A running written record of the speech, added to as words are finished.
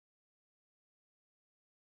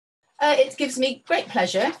It gives me great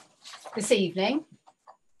pleasure this evening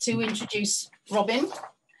to introduce Robin.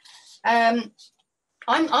 I'm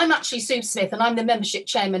actually Sue Smith, and I'm the membership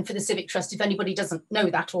chairman for the Civic Trust, if anybody doesn't know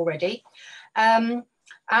that already.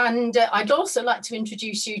 I'd also like to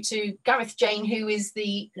introduce you to Gareth Jayne, who is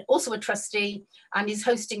also a trustee and is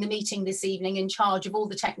hosting the meeting this evening, in charge of all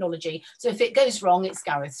the technology. So if it goes wrong, it's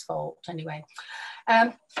Gareth's fault anyway.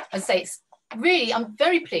 I say I'm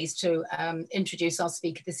very pleased to introduce our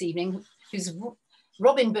speaker this evening, who's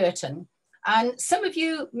Robin Burton. And some of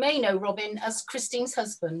you may know Robin as Christine's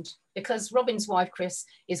husband, because Robin's wife, Chris,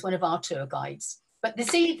 is one of our tour guides. But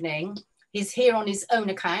this evening, he's here on his own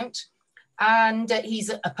account, and he's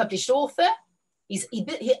a published author.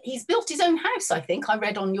 He's built his own house, I think. I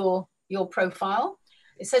read on your profile.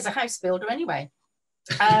 It says a house builder anyway.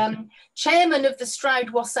 Chairman of the Stroud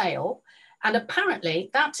Wassail. And apparently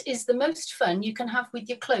that is the most fun you can have with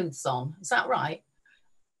your clothes on. Is that right?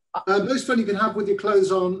 Most fun you can have with your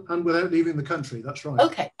clothes on and without leaving the country. That's right.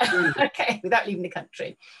 Okay. Okay, without leaving the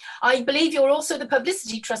country. I believe you're also the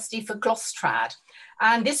publicity trustee for Gloucestershire.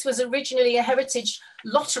 And this was originally a heritage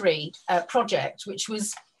lottery project, which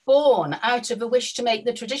was born out of a wish to make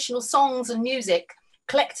the traditional songs and music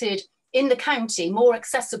collected in the county more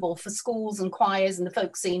accessible for schools and choirs and the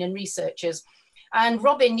folk scene and researchers. And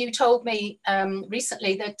Robin, you told me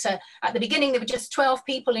recently that at the beginning there were just 12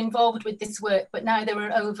 people involved with this work, but now there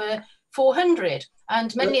are over 400,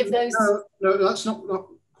 and many of those. No, that's not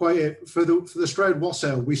quite it. For the Stroud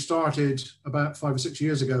Wassail, we started about 5 or 6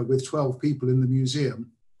 years ago with 12 people in the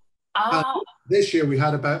museum. This year we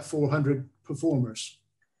had about 400 performers.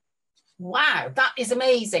 Wow, that is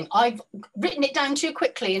amazing. I've written it down too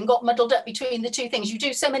quickly and got muddled up between the two things. You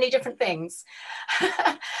do so many different things.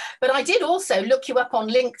 But I did also look you up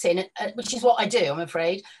on LinkedIn, which is what I do, I'm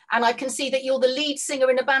afraid. And I can see that you're the lead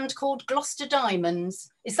singer in a band called Gloucester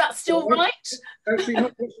Diamonds. Is that still right? Actually,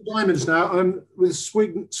 not Gloucester Diamonds now. I'm with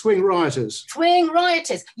Swing Rioters. Swing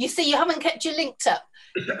Rioters. You see, you haven't kept your linked up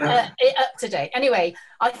to date. Anyway,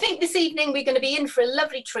 I think this evening we're going to be in for a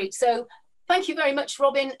lovely treat. So thank you very much,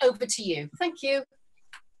 Robin. Over to you. Thank you.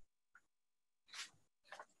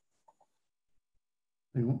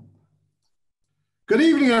 Hang on. Good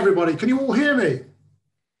evening, everybody. Can you all hear me?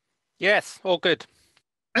 Yes, all good.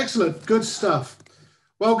 Excellent, good stuff.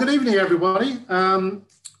 Well, good evening, everybody.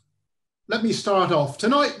 Let me start off.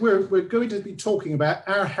 Tonight, we're going to be talking about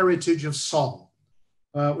our heritage of song,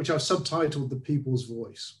 which I've subtitled The People's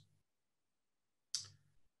Voice.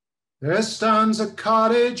 There stands a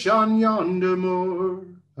cottage on yonder moor,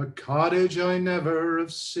 a cottage I never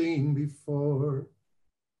have seen before.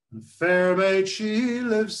 A fair maid, she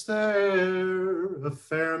lives there, a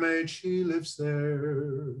fair maid, she lives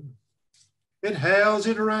there. It hails,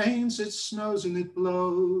 it rains, it snows and it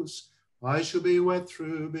blows. I shall be wet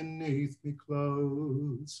through beneath me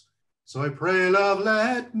clothes. So I pray, love,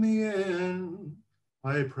 let me in.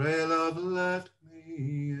 I pray, love, let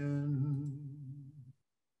me in.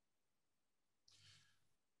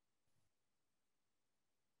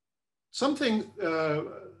 Something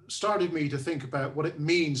started me to think about what it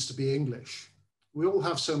means to be English. We all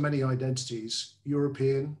have so many identities: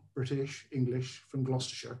 European, British, English, from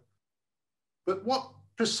Gloucestershire. But what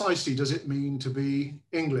precisely does it mean to be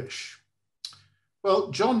English?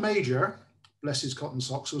 Well, John Major, bless his cotton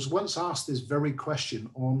socks, was once asked this very question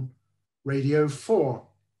on Radio 4.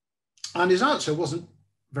 And his answer wasn't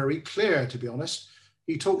very clear, to be honest.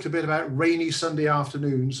 He talked a bit about rainy Sunday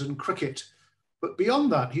afternoons and cricket. But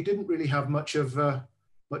beyond that, he didn't really have much of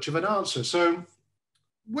an answer. So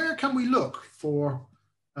where can we look for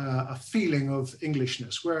a feeling of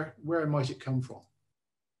Englishness? Where might it come from?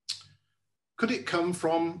 Could it come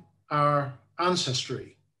from our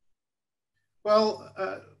ancestry? Well,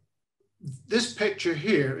 this picture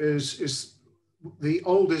here is the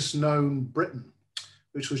oldest known Briton,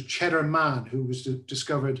 which was Cheddar Man, who was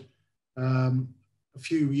discovered a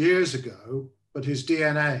few years ago, but his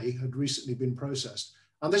DNA had recently been processed.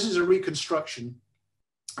 And this is a reconstruction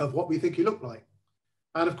of what we think he looked like.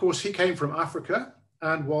 And of course, he came from Africa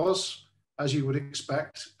and was, as you would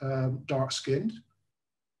expect, dark-skinned.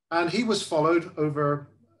 And he was followed over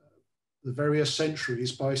the various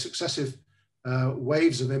centuries by successive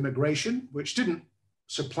waves of immigration, which didn't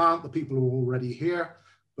supplant the people who were already here,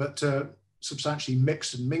 but substantially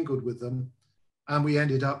mixed and mingled with them. And we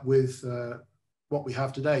ended up with what we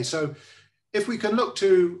have today. So if we can look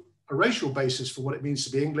to a racial basis for what it means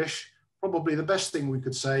to be English, probably the best thing we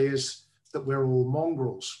could say is that we're all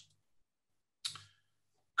mongrels.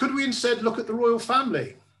 Could we instead look at the royal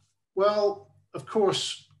family? Well, of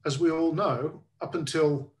course, as we all know, up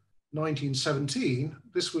until 1917,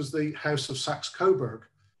 this was the House of Saxe-Coburg.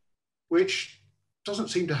 which doesn't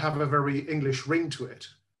seem to have a very English ring to it.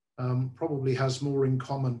 Probably has more in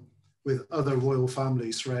common with other royal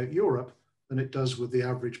families throughout Europe than it does with the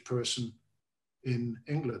average person in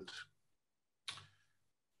England.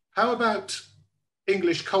 How about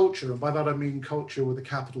English culture? And by that I mean culture with a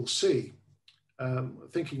capital C.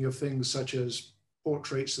 Thinking of things such as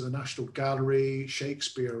portraits of the National Gallery,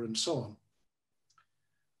 Shakespeare, and so on.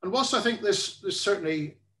 And whilst I think this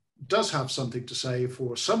certainly does have something to say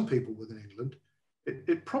for some people within England,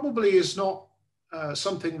 it probably is not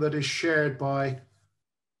something that is shared by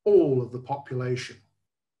all of the population,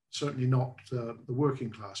 certainly not the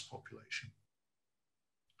working class population.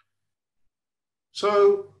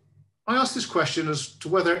 So I asked this question as to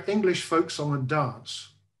whether English folk song and dance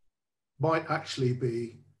might actually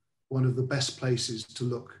be one of the best places to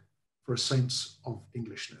look for a sense of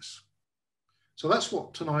Englishness. So that's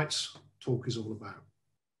what tonight's talk is all about.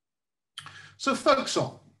 So folk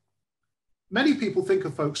song. Many people think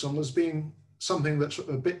of folk song as being something that's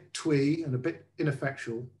a bit twee and a bit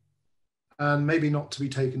ineffectual and maybe not to be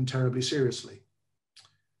taken terribly seriously.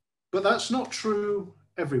 But that's not true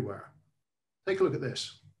everywhere. Take a look at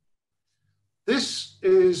this. This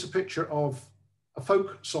is a picture of a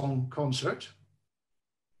folk song concert,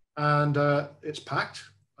 and it's packed.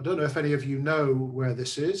 I don't know if any of you know where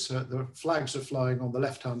this is. The flags are flying on the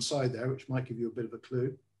left-hand side there, which might give you a bit of a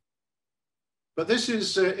clue. But this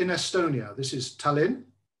is in Estonia. This is Tallinn.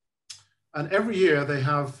 And every year they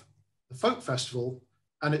have the folk festival,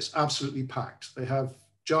 and it's absolutely packed. They have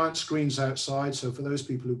giant screens outside, so for those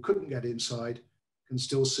people who couldn't get inside, can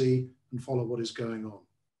still see and follow what is going on.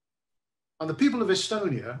 And the people of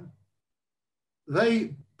Estonia,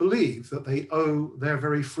 they believe that they owe their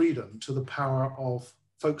very freedom to the power of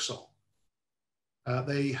folk song.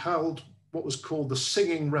 They held what was called the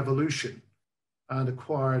Singing Revolution and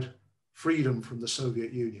acquired freedom from the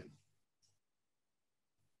Soviet Union.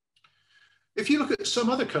 If you look at some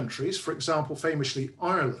other countries, for example, famously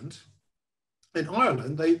Ireland, in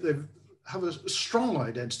Ireland, they have a strong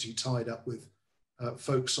identity tied up with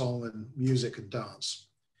folk song and music and dance.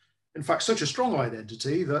 In fact, such a strong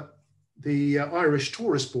identity that the Irish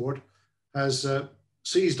Tourist Board has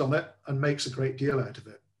seized on it and makes a great deal out of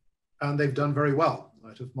it. And they've done very well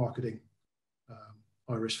out of marketing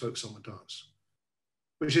Irish folk song and dance,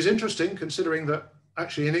 which is interesting considering that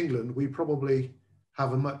actually in England, we probably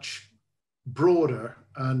have a much broader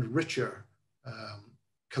and richer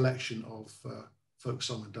collection of folk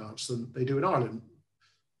song and dance than they do in Ireland,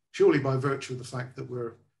 purely by virtue of the fact that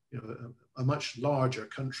we're a much larger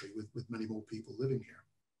country with many more people living here.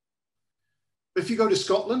 If you go to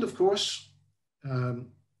Scotland, of course,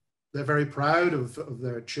 they're very proud of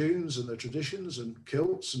their tunes and their traditions and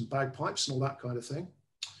kilts and bagpipes and all that kind of thing.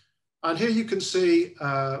 And here you can see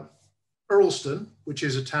Earlston, which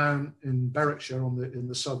is a town in Berwickshire in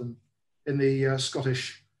the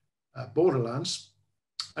Scottish borderlands.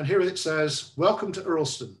 And here it says, "Welcome to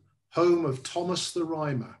Earlston, home of Thomas the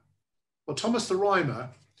Rhymer." Well, Thomas the Rhymer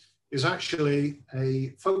is actually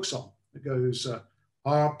a folk song that goes,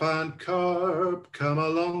 "Harp and carp, come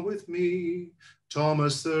along with me,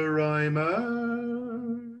 Thomas the Rhymer."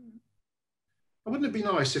 Wouldn't it be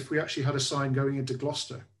nice if we actually had a sign going into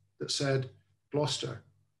Gloucester that said, "Gloucester,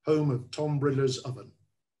 home of Tom Bridler's oven"?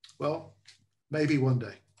 Well, maybe one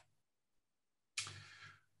day.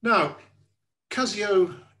 Now,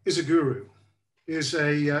 Kazuo Izaguro is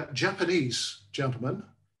a Japanese gentleman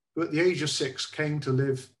who at the age of 6 came to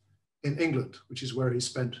live in England, which is where he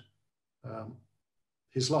spent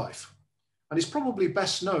his life. And he's probably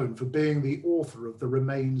best known for being the author of The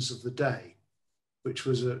Remains of the Day, which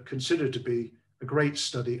was considered to be a great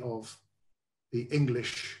study of the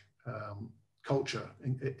English culture,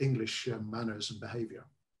 English manners and behavior.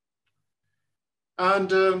 And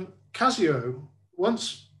Kazuo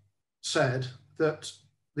once said that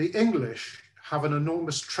the English have an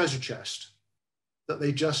enormous treasure chest that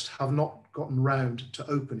they just have not gotten round to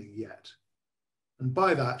opening yet. And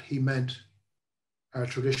by that, he meant our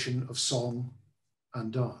tradition of song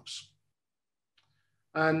and dance.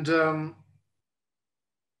 And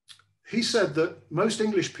he said that for most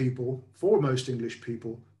English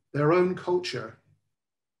people, their own culture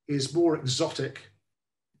is more exotic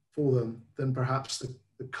for them than perhaps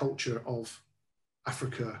the culture of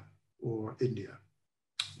Africa or India,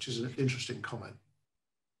 which is an interesting comment.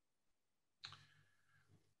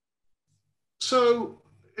 So,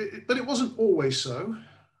 but it wasn't always so.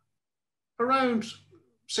 Around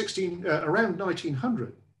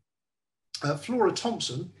 1900, Flora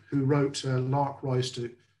Thompson, who wrote Lark Rise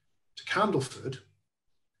to Candleford,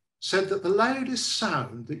 said that the loudest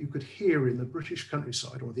sound that you could hear in the British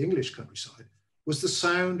countryside or the English countryside was the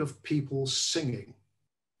sound of people singing.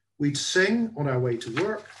 We'd sing on our way to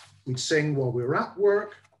work, we'd sing while we were at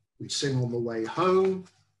work, we'd sing on the way home,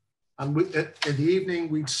 and in the evening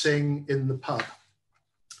we'd sing in the pub.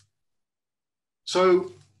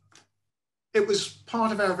 So it was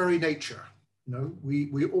part of our very nature. You know,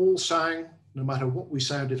 we all sang, no matter what we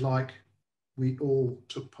sounded like, we all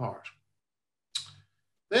took part.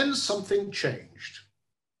 Then something changed.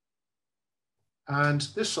 And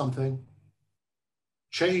this something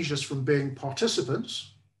changed us from being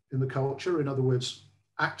participants in the culture, in other words,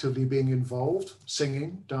 actively being involved,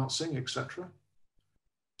 singing, dancing, etc.,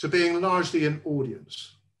 to being largely an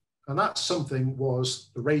audience. And that something was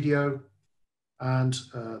the radio and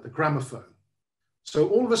the gramophone. So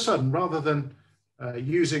all of a sudden, rather than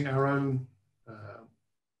using our own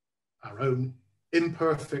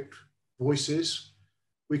imperfect voices,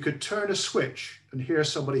 we could turn a switch and hear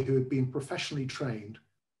somebody who had been professionally trained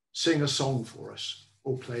sing a song for us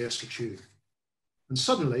or play us a tune. And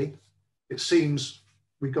suddenly, it seems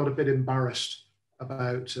we got a bit embarrassed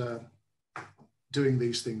about doing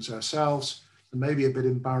these things ourselves, and maybe a bit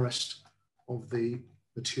embarrassed of the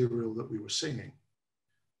material that we were singing.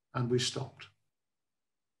 And we stopped.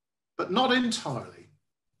 But not entirely.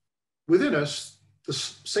 Within us, the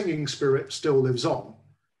singing spirit still lives on.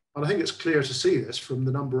 And I think it's clear to see this from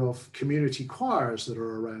the number of community choirs that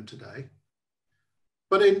are around today.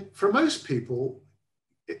 But for most people,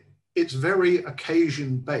 it's very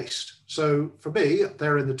occasion-based. So for me,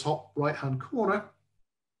 there in the top right-hand corner,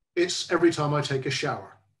 it's every time I take a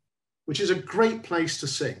shower, which is a great place to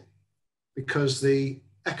sing because the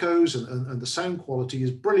echoes and the sound quality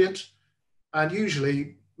is brilliant. And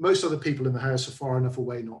usually most other people in the house are far enough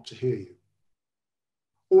away not to hear you.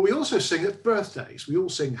 Or we also sing at birthdays. We all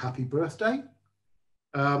sing happy birthday.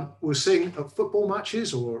 We'll sing at football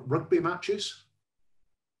matches or rugby matches.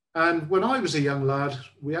 And when I was a young lad,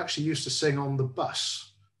 we actually used to sing on the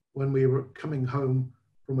bus when we were coming home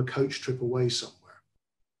from a coach trip away somewhere.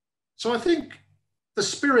 So I think the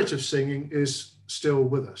spirit of singing is still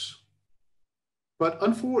with us. But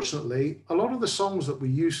unfortunately, a lot of the songs that we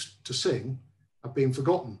used to sing have been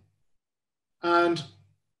forgotten. And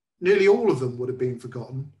nearly all of them would have been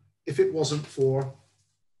forgotten if it wasn't for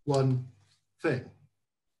one thing.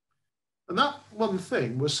 And that one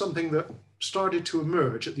thing was something that started to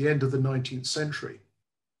emerge at the end of the 19th century.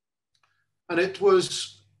 And it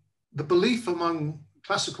was the belief among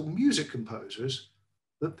classical music composers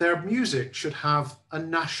that their music should have a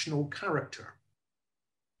national character.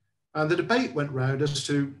 And the debate went round as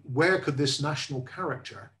to where could this national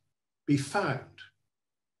character be found.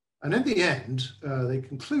 And in the end, they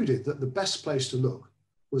concluded that the best place to look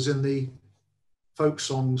was in the folk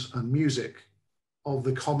songs and music of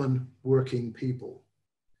the common working people.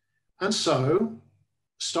 And so,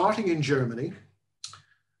 starting in Germany,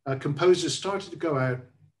 composers started to go out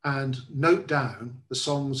and note down the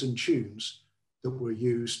songs and tunes that were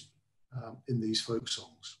used in these folk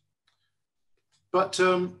songs. But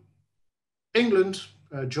England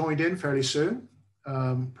joined in fairly soon.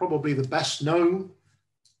 Probably the best known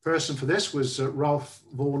person for this was Ralph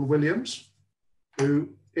Vaughan Williams, who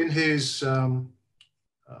in his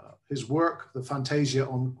work, The Fantasia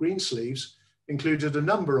on Greensleeves, included a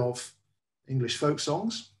number of English folk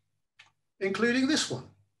songs, including this one.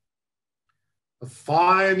 A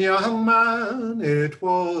fine young man it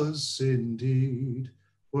was indeed,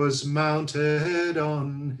 was mounted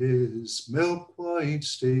on his milk-white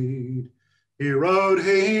steed. He rode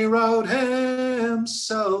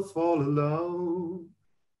himself all alone,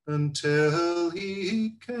 until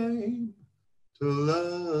he came to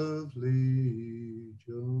lovely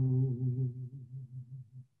Joan.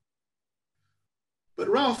 But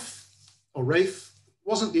Ralph, or Rafe,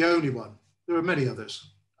 wasn't the only one. There were many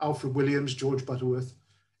others. Alfred Williams, George Butterworth.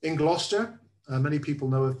 In Gloucester, many people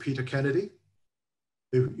know of Peter Kennedy,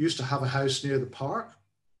 who used to have a house near the park,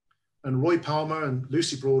 and Roy Palmer and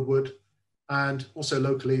Lucy Broadwood, and also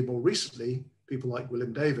locally, more recently, people like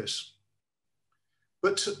William Davis.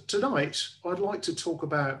 But tonight, I'd like to talk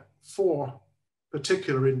about 4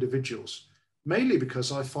 particular individuals, mainly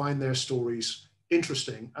because I find their stories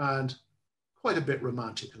interesting and quite a bit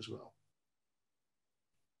romantic as well.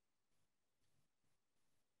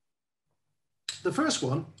 The first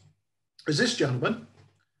one is this gentleman,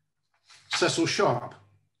 Cecil Sharp.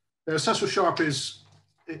 Now, Cecil Sharp is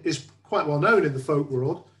quite well known in the folk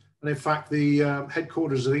world, and in fact, the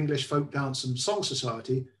headquarters of English Folk Dance and Song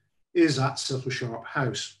Society is at Cecil Sharp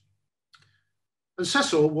House. And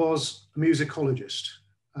Cecil was a musicologist,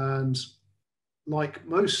 and like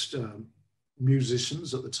most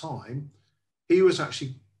musicians at the time, he was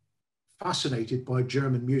actually fascinated by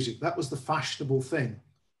German music. That was the fashionable thing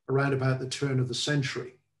around about the turn of the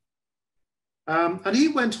century. And he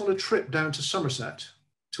went on a trip down to Somerset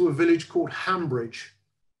to a village called Hambridge,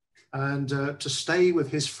 and to stay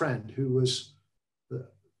with his friend who was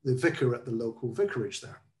the vicar at the local vicarage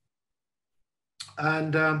there.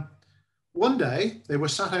 And one day they were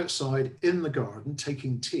sat outside in the garden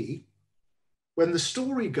taking tea, when the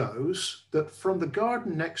story goes that from the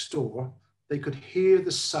garden next door, they could hear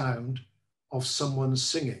the sound of someone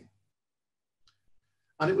singing.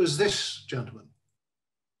 And it was this gentleman.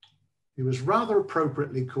 He was rather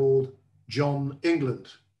appropriately called John England.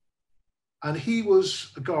 And he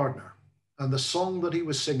was a gardener. And the song that he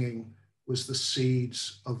was singing was The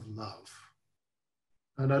Seeds of Love.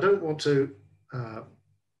 And I don't want to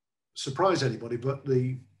surprise anybody, but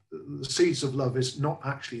the Seeds of Love is not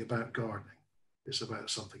actually about gardening. It's about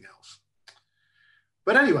something else.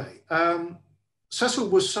 But anyway, Cecil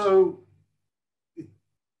was so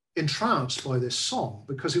entranced by this song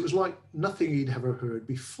because it was like nothing he'd ever heard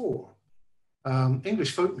before.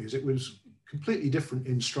 English folk music was completely different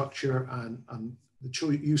in structure and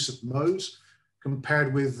the use of modes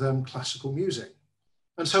compared with classical music.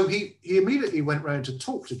 And so he immediately went round to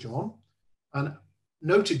talk to John and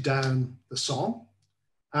noted down the song,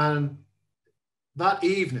 and that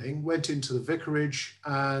evening went into the vicarage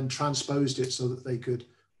and transposed it so that they could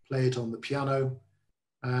play it on the piano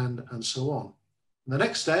and so on. And the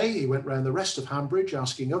next day he went round the rest of Hambridge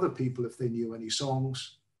asking other people if they knew any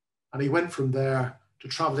songs. And he went from there to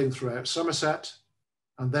traveling throughout Somerset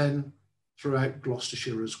and then throughout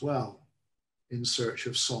Gloucestershire as well in search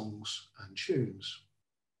of songs and tunes.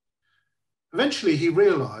 Eventually he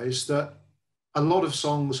realized that a lot of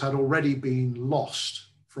songs had already been lost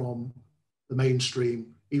from the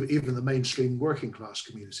mainstream, even the mainstream working class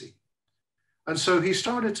community. And so he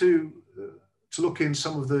started to look in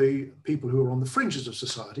some of the people who were on the fringes of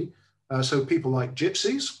society. So people like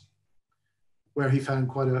gypsies, where he found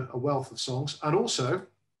quite a wealth of songs, and also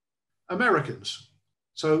Americans.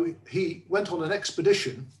 So he went on an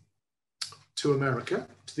expedition to America,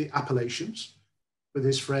 to the Appalachians, with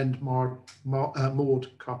his friend Maud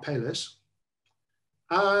Carpeles.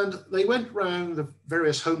 And they went round the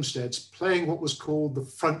various homesteads playing what was called the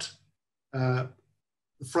front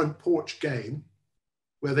porch game,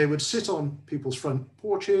 where they would sit on people's front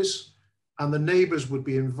porches and the neighbors would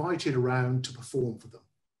be invited around to perform for them,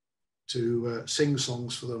 to sing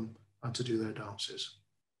songs for them and to do their dances.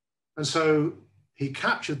 And so he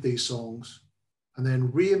captured these songs and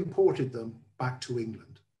then re-imported them back to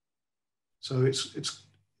England. So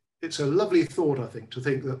it's a lovely thought, I think, to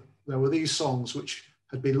think that there were these songs which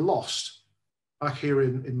had been lost back here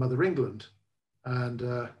in Mother England,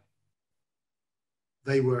 and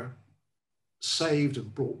they were saved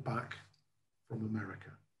and brought back from America.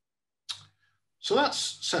 So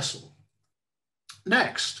that's Cecil.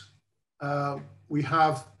 Next, we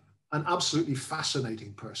have an absolutely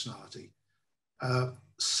fascinating personality,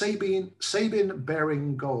 Sabine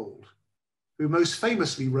Baring Gold, who most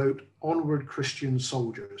famously wrote Onward Christian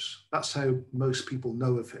Soldiers. That's how most people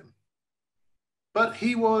know of him. But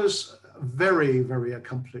he was a very, very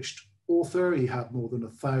accomplished author. He had more than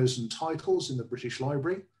 1,000 titles in the British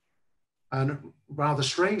Library. And rather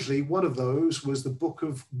strangely, one of those was the Book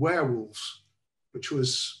of Werewolves, which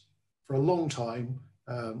was for a long time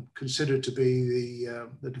considered to be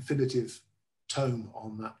the definitive tome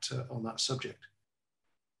on that subject.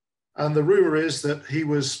 And the rumor is that he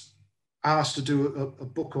was asked to do a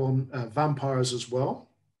book on vampires as well,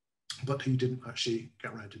 but he didn't actually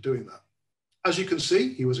get around to doing that. As you can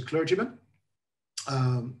see, he was a clergyman.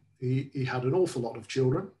 He had an awful lot of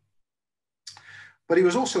children, but he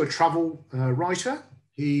was also a travel writer.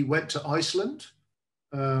 He went to Iceland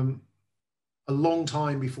a long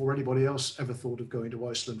time before anybody else ever thought of going to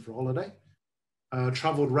Iceland for a holiday,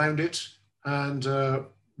 traveled around it and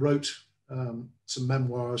wrote some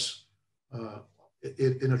memoirs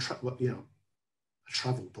in a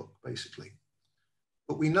travel book, basically.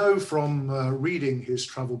 But we know from reading his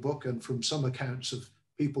travel book and from some accounts of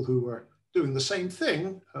people who were doing the same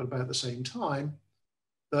thing at about the same time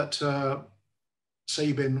that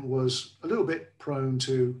Sabine was a little bit prone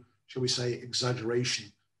to, shall we say,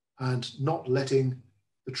 exaggeration and not letting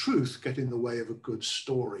the truth get in the way of a good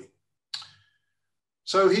story.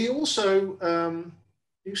 So he also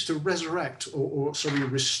used to resurrect or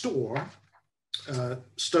restore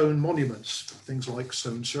stone monuments, things like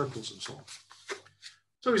stone circles and so on.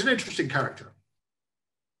 So he's an interesting character.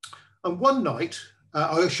 And one night,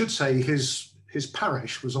 I should say his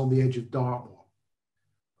parish was on the edge of Dartmoor.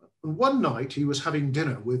 And one night he was having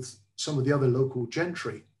dinner with some of the other local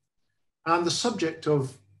gentry, and the subject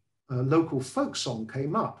of local folk song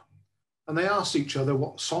came up, and they asked each other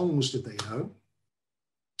what songs did they know.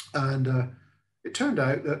 And it turned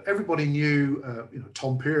out that everybody knew,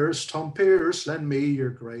 Tom Pierce, lend me your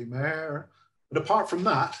grey mare. But apart from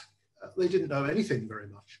that, they didn't know anything very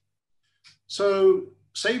much. So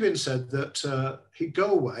Sabin said that he'd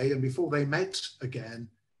go away, and before they met again,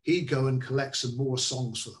 he'd go and collect some more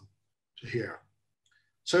songs for them to hear.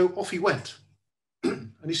 So off he went.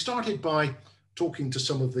 And he started by talking to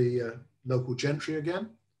some of the local gentry again.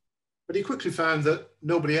 But he quickly found that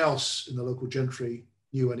nobody else in the local gentry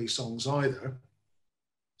knew any songs either.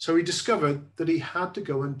 So he discovered that he had to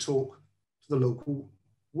go and talk to the local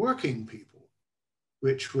working people,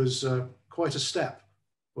 which was quite a step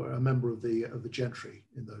for a member of the gentry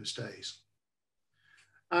in those days.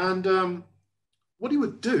 And what he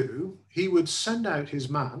would do, he would send out his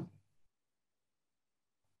man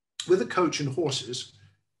with a coach and horses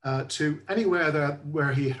to anywhere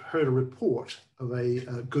where he heard a report of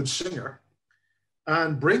a good singer,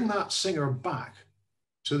 and bring that singer back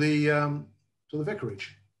to the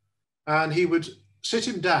vicarage. And he would sit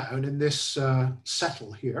him down in this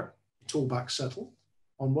settle here, tall back settle,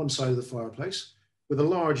 on one side of the fireplace, with a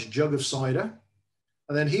large jug of cider.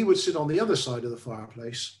 And then he would sit on the other side of the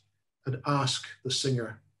fireplace and ask the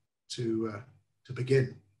singer to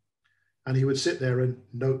begin. And he would sit there and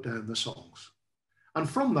note down the songs. And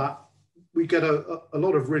from that, we get a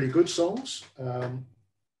lot of really good songs.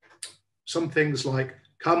 Some things like,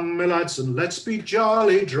 "Come, my lads, and let's be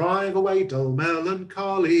jolly, drive away dull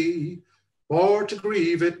melancholy, for to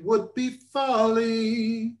grieve it would be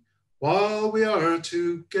folly, while we are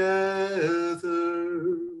together,"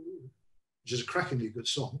 which is a crackingly good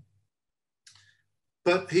song.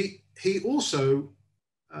 But he also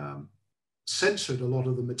censored a lot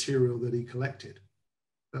of the material that he collected,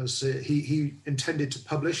 as he intended to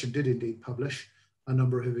publish, and did indeed publish, a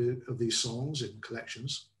number of these songs in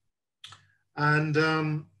collections. And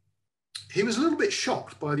he was a little bit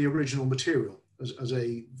shocked by the original material as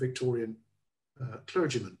a Victorian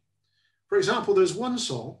clergyman. For example, there's one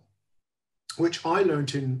song which I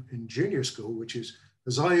learnt in junior school, which is,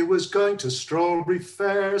 "As I was going to Strawberry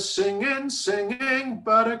Fair, singing, singing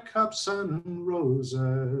buttercups and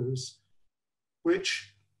roses,"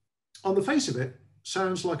 which on the face of it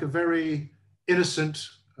sounds like a very innocent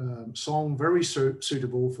song, very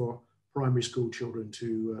suitable for primary school children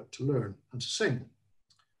to learn and to sing.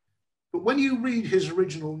 But when you read his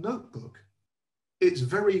original notebook, it's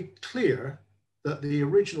very clear that the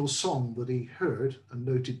original song that he heard and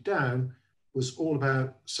noted down was all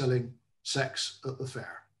about selling sex at the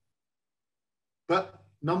fair. But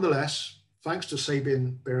nonetheless, thanks to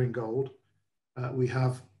Sabin Baring Gold, we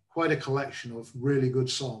have quite a collection of really good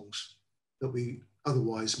songs that we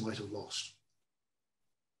otherwise might have lost.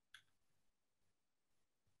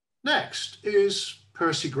 Next is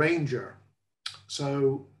Percy Grainger.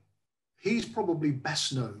 So he's probably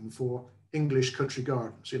best known for English country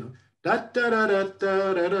gardens,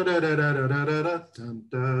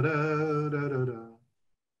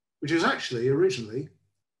 which is actually originally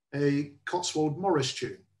a Cotswold Morris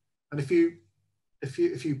tune. And if you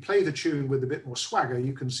play the tune with a bit more swagger,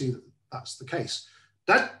 you can see that that's the case.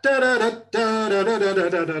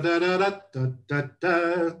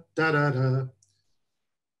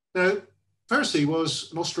 Now, Percy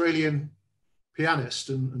was an Australian pianist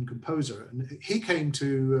and composer, and he came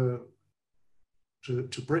to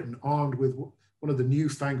Britain armed with one of the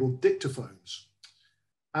newfangled dictaphones.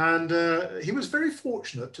 And he was very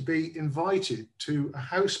fortunate to be invited to a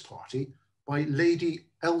house party by Lady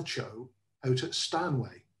Elcho out at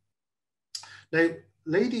Stanway. Now,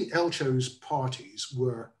 Lady Elcho's parties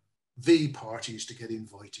were the parties to get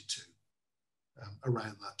invited to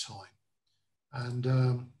around that time. And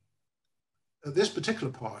at this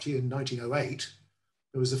particular party in 1908,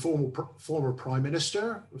 there was the former Prime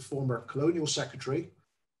Minister, the former Colonial Secretary,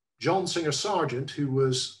 John Singer Sargent, who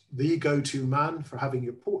was the go-to man for having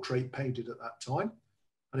your portrait painted at that time.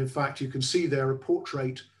 And in fact, you can see there a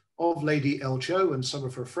portrait of Lady Elcho and some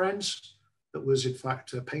of her friends that was in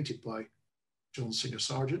fact painted by John Singer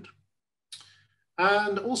Sargent.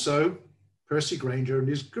 And also Percy Grainger and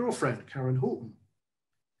his girlfriend, Karen Horton.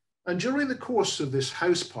 And during the course of this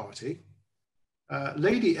house party,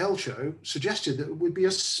 Lady Elcho suggested that it would be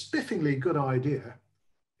a spiffingly good idea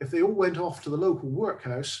if they all went off to the local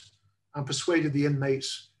workhouse and persuaded the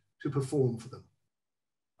inmates to perform for them.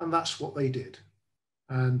 And that's what they did.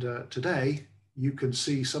 And today, you can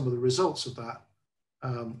see some of the results of that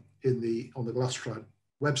on the Gloucestershire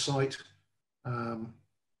website. And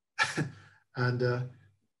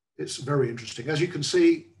it's very interesting. As you can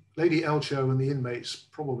see, Lady Elcho and the inmates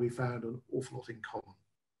probably found an awful lot in common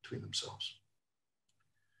between themselves.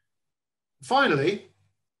 Finally,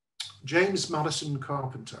 James Madison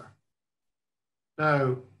Carpenter.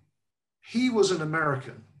 Now, he was an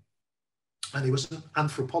American and he was an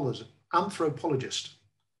anthropologist.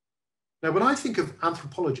 Now, when I think of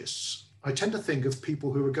anthropologists, I tend to think of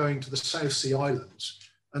people who are going to the South Sea Islands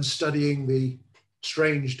and studying the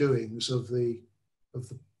strange doings of the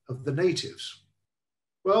natives.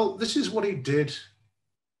 Well, this is what he did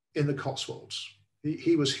in the Cotswolds.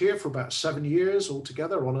 He was here for about 7 years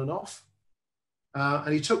altogether, on and off.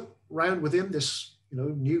 And he took round with him this,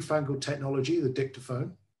 newfangled technology, the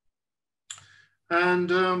dictaphone.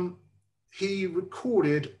 And he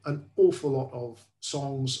recorded an awful lot of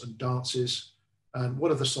songs and dances. And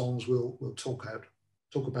one of the songs we'll talk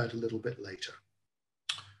about a little bit later.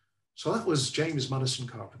 So that was James Madison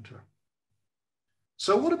Carpenter.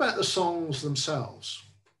 So what about the songs themselves?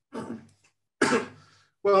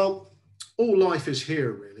 Well, all life is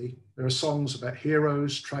here, really. There are songs about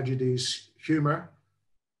heroes, tragedies, humor,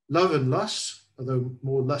 love and lust, although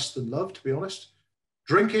more lust than love, to be honest,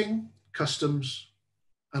 drinking, customs,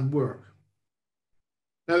 and work.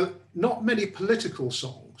 Now, not many political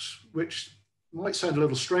songs, which might sound a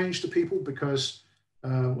little strange to people because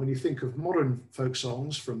when you think of modern folk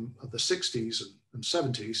songs from the 60s and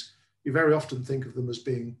 70s, you very often think of them as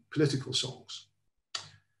being political songs.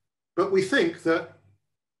 But we think that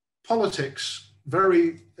politics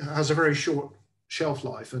has a very short shelf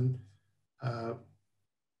life, and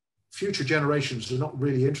future generations are not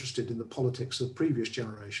really interested in the politics of previous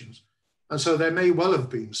generations. And so there may well have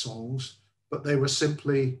been songs, but they were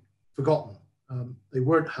simply forgotten. They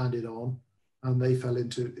weren't handed on, and they fell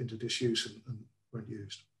into disuse and weren't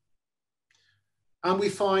used. And we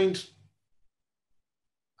find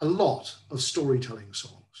a lot of storytelling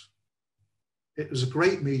songs. It was a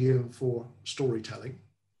great medium for storytelling.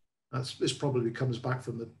 This probably comes back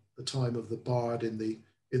from the time of the bard in the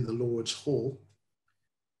Lord's Hall.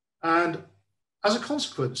 And as a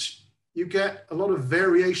consequence, you get a lot of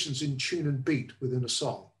variations in tune and beat within a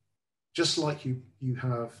song, just like you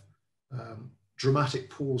have dramatic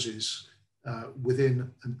pauses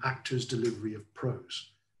within an actor's delivery of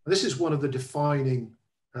prose. And this is one of the defining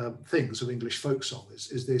things of English folk song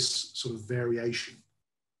is this sort of variation,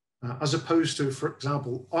 as opposed to, for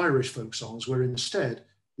example, Irish folk songs, where instead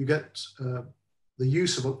you get the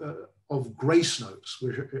use of grace notes,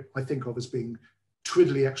 which I think of as being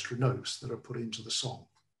twiddly extra notes that are put into the song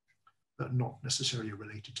that are not necessarily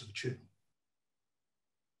related to the tune.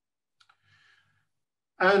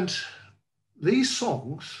 And these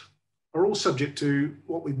songs are all subject to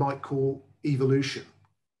what we might call evolution.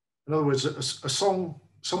 In other words, a song,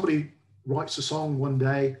 somebody writes a song one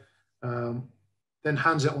day, then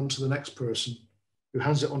hands it on to the next person, who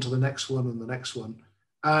hands it on to the next one and the next one.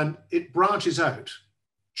 And it branches out,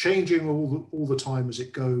 changing all the time as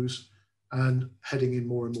it goes and heading in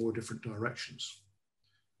more and more different directions.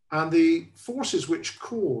 And the forces which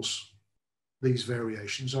cause these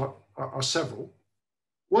variations are several.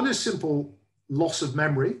 One is simple loss of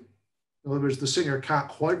memory. In other words, the singer can't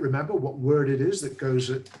quite remember what word it is that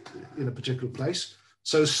goes in a particular place,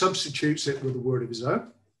 so substitutes it with a word of his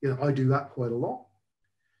own. I do that quite a lot.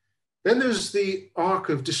 Then there's the arc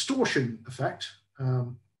of distortion effect.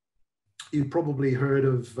 You've probably heard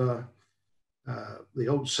of the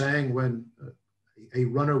old saying when a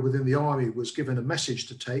runner within the army was given a message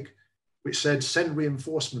to take, which said, send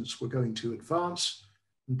reinforcements, we're going to advance.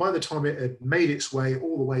 And by the time it had made its way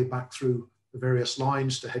all the way back through the various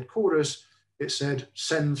lines to headquarters, it said,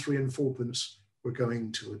 send 3 and 4pence, we're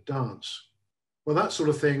going to a dance. Well, that sort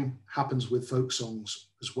of thing happens with folk songs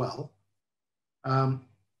as well.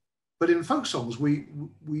 But in folk songs, we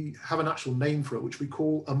have an actual name for it, which we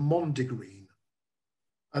call a mondegreen.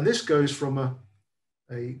 And this goes from a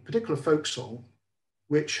particular folk song,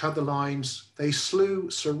 which had the lines, they slew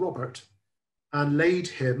Sir Robert and laid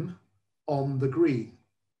him on the green.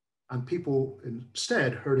 And people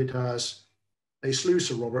instead heard it as, they slew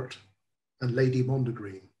Sir Robert and laid him on the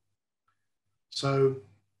green. So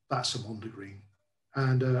that's a mondegreen.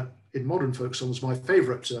 And in modern folk songs, my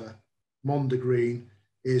favorite mondegreen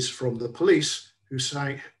is from the Police, who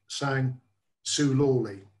sang Sue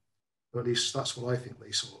Lawley. Or at least that's what I think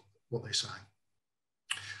what they sang.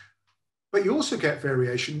 But you also get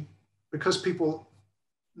variation because people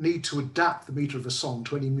need to adapt the meter of a song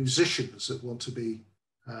to any musicians that want to be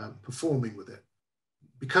performing with it.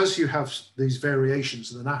 Because you have these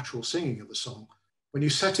variations in the natural singing of the song, when you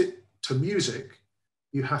set it to music,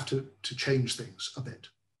 you have to change things a bit.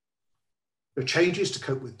 There are changes to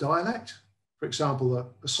cope with dialect. For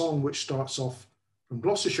example, a song which starts off from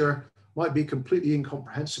Gloucestershire might be completely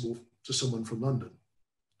incomprehensible to someone from London.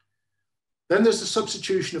 Then there's the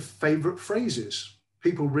substitution of favourite phrases.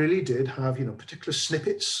 People really did have, particular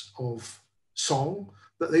snippets of song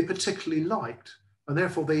that they particularly liked, and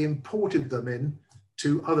therefore they imported them in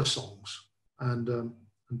to other songs, and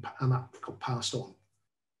that got passed on.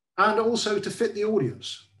 And also to fit the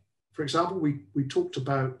audience. For example, we talked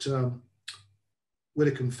about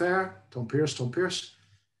Willicombe Fair, Tom Pearce.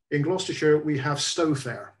 In Gloucestershire, we have Stow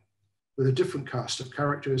Fair, with a different cast of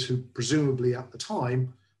characters who presumably at the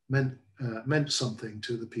time meant something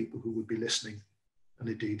to the people who would be listening and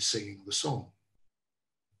indeed singing the song.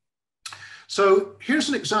 So here's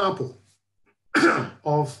an example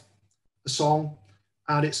of a song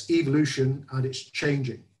and its evolution and its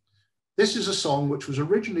changing. This is a song which was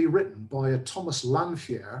originally written by a Thomas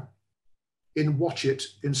Lanfear in Watchet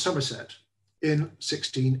in Somerset in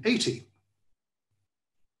 1680.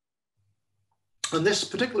 And this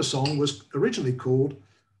particular song was originally called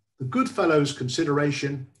The Good Fellow's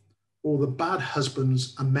Consideration, or The Bad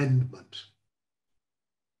Husband's Amendment.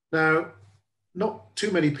 Now, not too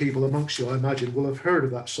many people amongst you, I imagine, will have heard of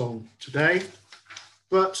that song today,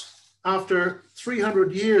 but after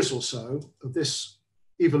 300 years or so of this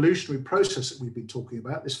evolutionary process that we've been talking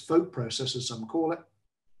about, this folk process as some call it,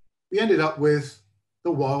 we ended up with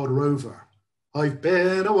The Wild Rover. I've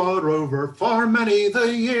been a wild rover for many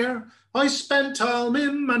the year, I spent all my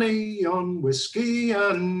money on whiskey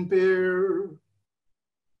and beer.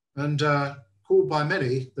 And called by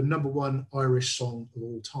many the #1 Irish song of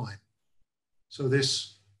all time. So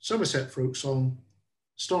this Somerset folk song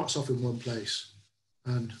starts off in one place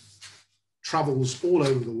and travels all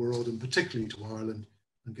over the world, and particularly to Ireland,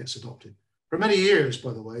 and gets adopted. For many years,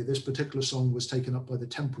 by the way, this particular song was taken up by the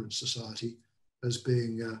Temperance Society as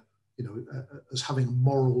being, as having a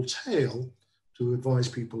moral tale to advise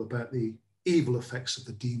people about the evil effects of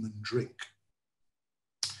the demon drink.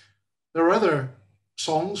 There are other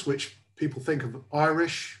songs which people think of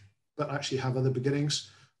Irish, but actually have other beginnings.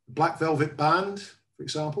 The Black Velvet Band, for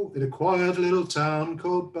example, in a quiet little town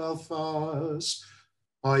called Belfast,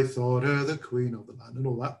 I thought her the queen of the land, and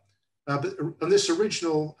all that. And this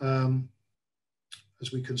original,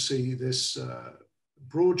 as we can see, this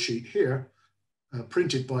broadsheet here,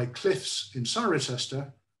 printed by Cliffs in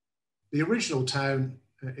Cirencester, the original town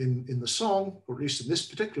in the song, or at least in this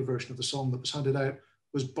particular version of the song that was handed out,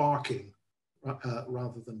 was Barking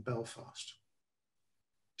rather than Belfast.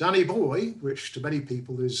 Danny Boy, which to many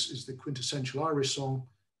people is the quintessential Irish song,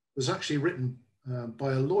 was actually written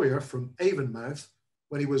by a lawyer from Avonmouth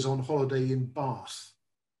when he was on holiday in Bath.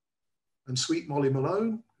 And Sweet Molly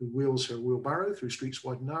Malone, who wheels her wheelbarrow through streets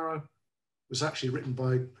wide and narrow, was actually written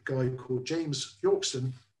by a guy called James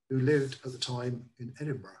Yorkston, who lived at the time in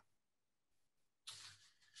Edinburgh.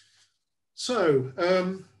 So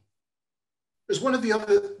there's one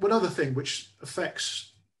other thing which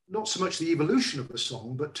affects not so much the evolution of the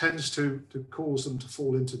song, but tends to cause them to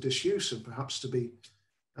fall into disuse and perhaps to be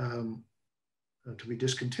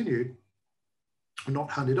discontinued and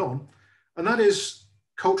not handed on, and that is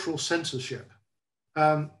cultural censorship.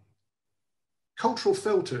 Cultural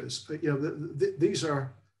filters,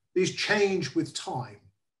 these change with time,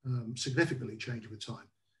 significantly change with time.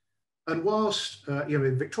 And whilst,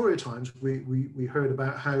 in Victoria times, we heard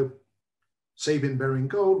about how Sabin Baring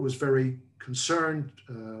Gould was very concerned,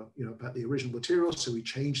 about the original material, so he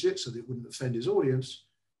changed it so that it wouldn't offend his audience.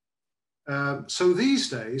 So these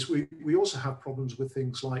days, we also have problems with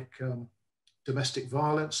things like domestic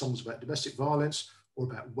violence, songs about domestic violence, or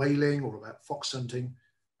about whaling, or about fox hunting.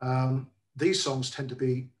 These songs tend to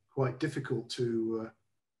be quite difficult to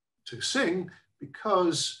sing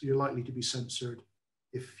because you're likely to be censored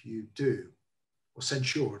if you do, or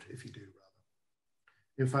censured if you do, rather.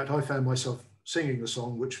 In fact, I found myself singing a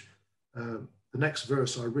song which the next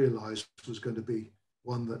verse I realized was going to be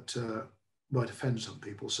one that might offend some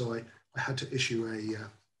people. So I had to issue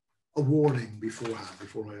a warning beforehand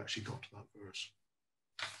before I actually got to that verse.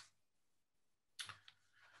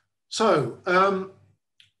 So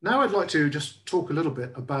now I'd like to just talk a little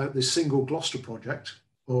bit about the Single Gloucester project,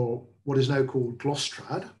 or what is now called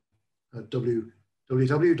Gloucestrad,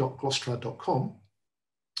 www.gloucestrad.com,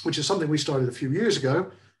 which is something we started a few years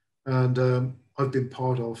ago, and I've been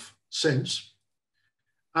part of since.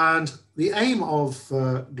 And the aim of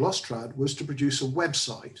Gloucestrad was to produce a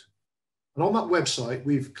website. And on that website,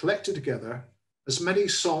 we've collected together as many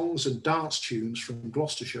songs and dance tunes from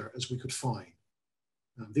Gloucestershire as we could find.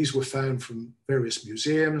 These were found from various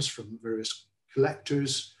museums, from various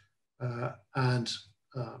collectors, and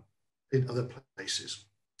in other places.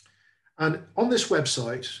 And on this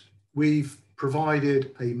website, we've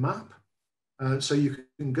provided a map. So you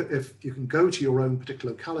can go to your own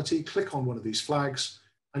particular locality, click on one of these flags,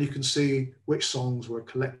 and you can see which songs were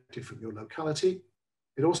collected from your locality.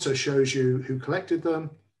 It also shows you who collected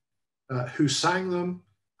them, who sang them,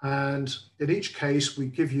 and in each case, we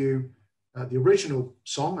give you the original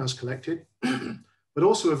song as collected, but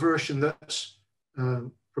also a version that's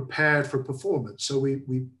prepared for performance. So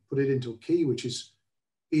we put it into a key which is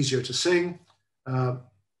easier to sing.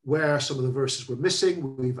 Where some of the verses were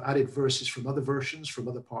missing, we've added verses from other versions from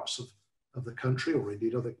other parts of the country, or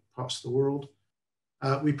indeed other parts of the world.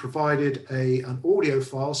 We provided an audio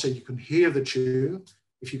file so you can hear the tune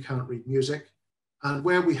if you can't read music. And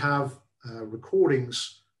where we have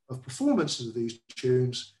recordings of performances of these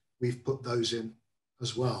tunes, we've put those in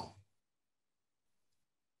as well.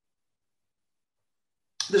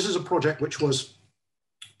 This is a project which was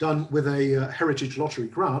done with a Heritage Lottery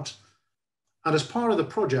grant. And as part of the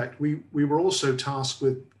project, we were also tasked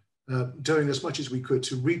with doing as much as we could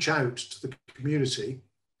to reach out to the community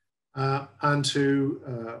and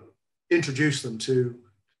to introduce them to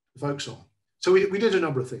the folk song. So we did a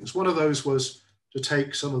number of things. One of those was to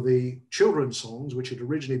take some of the children's songs, which had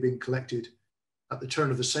originally been collected at the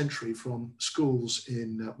turn of the century from schools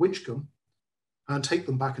in Winchcombe, and take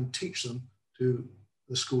them back and teach them to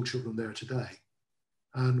the school children there today.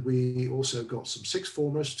 And we also got some sixth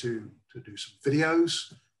formers to do some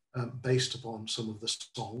videos based upon some of the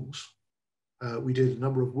songs. We did a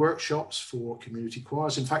number of workshops for community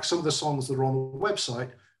choirs. In fact, some of the songs that are on the website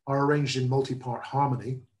are arranged in multi-part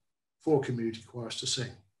harmony for community choirs to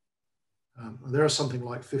sing. And there are something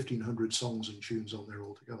like 1,500 songs and tunes on there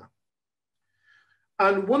altogether.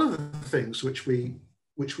 And one of the things which we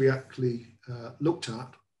actually looked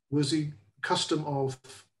at was the custom of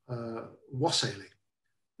wassailing.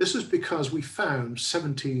 This is because we found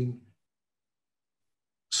 17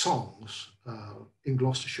 songs in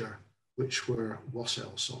Gloucestershire which were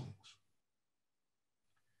wassail songs.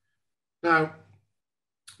 Now,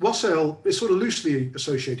 wassail is sort of loosely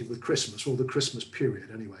associated with Christmas, or the Christmas period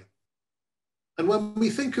anyway. And when we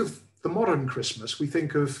think of the modern Christmas, we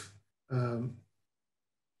think of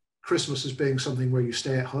Christmas as being something where you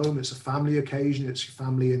stay at home. It's a family occasion. It's your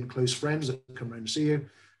family and close friends that come around and see you.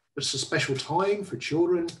 It's a special time for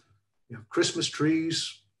children. You have Christmas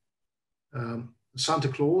trees, Santa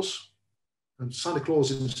Claus. And Santa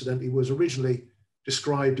Claus, incidentally, was originally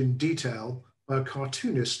described in detail by a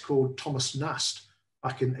cartoonist called Thomas Nast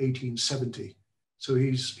back in 1870. So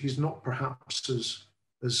he's not perhaps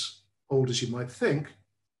as old as you might think.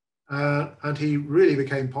 And he really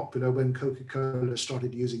became popular when Coca-Cola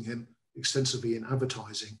started using him extensively in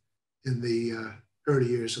advertising in the early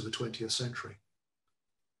years of the 20th century.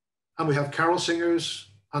 And we have carol singers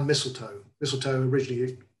and mistletoe. Mistletoe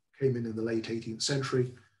originally came in the late 18th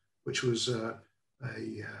century, which was a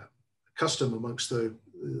custom amongst the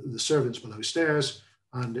servants below stairs.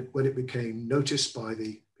 And when it became noticed by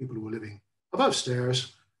the people who were living above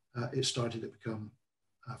stairs, it started to become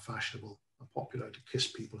fashionable and popular to kiss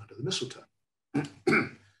people under the mistletoe.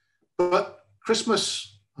 But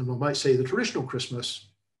Christmas, and I might say the traditional Christmas,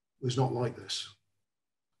 was not like this.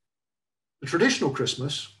 The traditional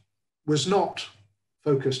Christmas was not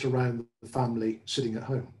focused around the family sitting at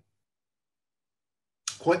home.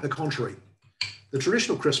 Quite the contrary. The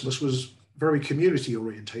traditional Christmas was very community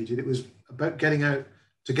orientated. It was about getting out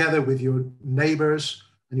together with your neighbors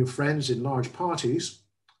and your friends in large parties.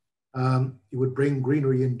 You would bring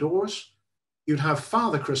greenery indoors. You'd have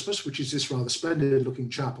Father Christmas, which is this rather splendid looking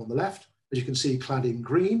chap on the left, as you can see, clad in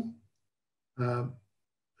green,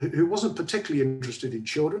 who wasn't particularly interested in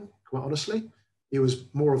children, quite honestly. He was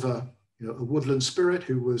more of a woodland spirit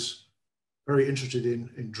who was very interested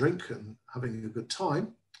in drink and having a good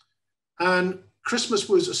time. And Christmas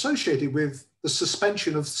was associated with the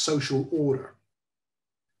suspension of social order.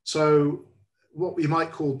 So what we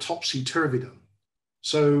might call topsy-turvydom.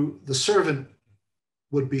 So the servant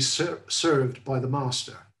would be served by the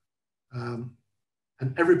master. And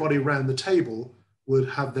everybody around the table would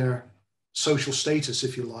have their social status,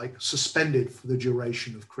 if you like, suspended for the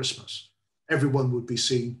duration of Christmas. Everyone would be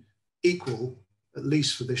seen equal, at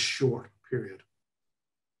least for this short period.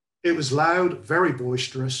 It was loud, very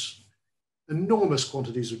boisterous. Enormous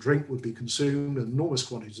quantities of drink would be consumed, enormous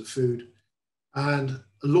quantities of food. And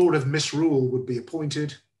a Lord of Misrule would be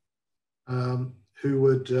appointed, who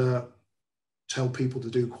would tell people to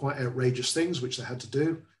do quite outrageous things, which they had to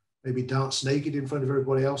do, maybe dance naked in front of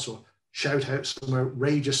everybody else, or shout out some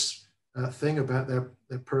outrageous thing about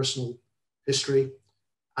their personal history,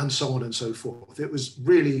 and so on and so forth. It was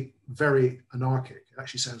really very anarchic. It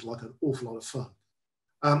actually sounds like an awful lot of fun.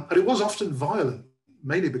 And it was often violent,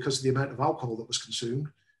 mainly because of the amount of alcohol that was consumed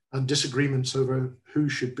and disagreements over who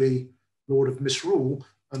should be Lord of Misrule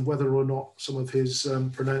and whether or not some of his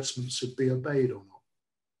pronouncements should be obeyed or not.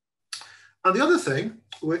 And the other thing,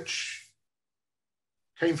 which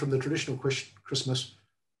came from the traditional Christmas,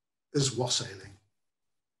 is wassailing.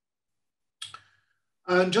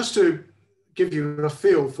 And just to give you a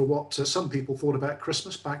feel for what some people thought about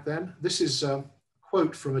Christmas back then, this is a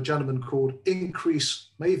quote from a gentleman called Increase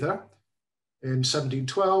Mather in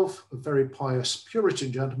 1712, a very pious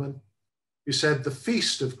Puritan gentleman, who said, "The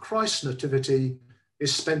feast of Christ's nativity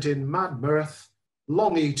is spent in mad mirth,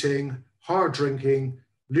 long eating, hard drinking,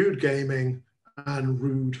 lewd gaming, and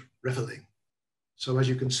rude revelling." So as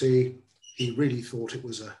you can see, he really thought it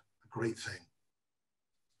was a great thing.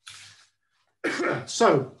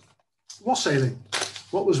 So, wassailing.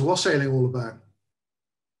 What was wassailing all about?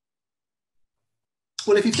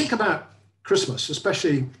 Well, if you think about Christmas,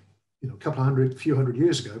 especially a few hundred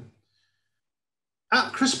years ago,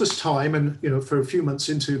 at Christmas time, and for a few months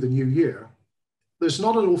into the new year, there's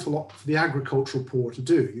not an awful lot for the agricultural poor to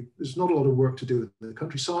do. There's not a lot of work to do in the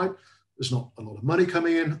countryside. There's not a lot of money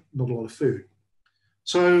coming in, not a lot of food.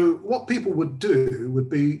 So what people would do would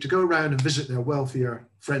be to go around and visit their wealthier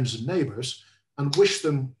friends and neighbours and wish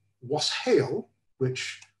them wassail,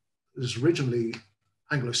 which is originally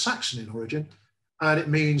Anglo-Saxon in origin, and it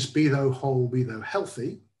means be thou whole, be thou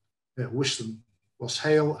healthy. Wish them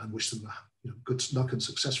wassail and wish them good luck and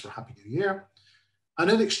success for a happy new year. And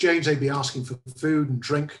in exchange, they'd be asking for food and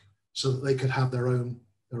drink so that they could have their own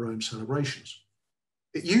celebrations.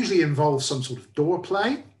 It usually involves some sort of door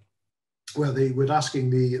play, where they would asking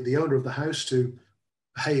the owner of the house to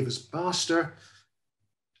behave as master,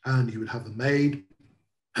 and he would have the maid,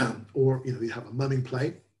 or you'd have a mumming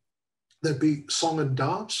play. There'd be song and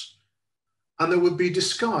dance, and there would be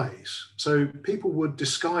disguise. So people would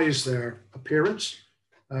disguise their appearance.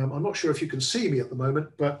 I'm not sure if you can see me at the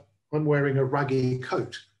moment, but I'm wearing a raggy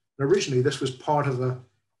coat. And originally, this was part of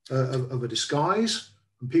a disguise,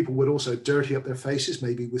 and people would also dirty up their faces,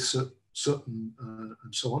 maybe with soot and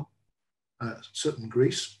so on, soot and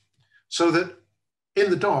grease, so that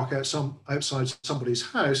in the dark outside somebody's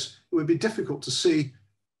house, it would be difficult to see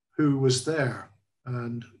who was there.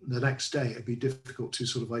 And the next day, it'd be difficult to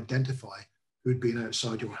sort of identify who'd been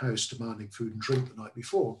outside your house demanding food and drink the night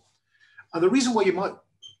before. And the reason why you might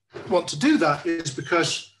want to do that is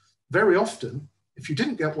because very often, if you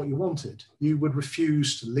didn't get what you wanted, you would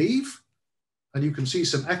refuse to leave. And you can see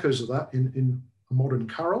some echoes of that in a modern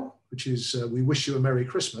carol, which is "We wish you a Merry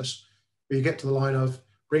Christmas," where you get to the line of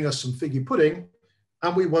 "Bring us some figgy pudding,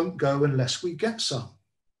 and we won't go unless we get some."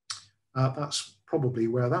 That's probably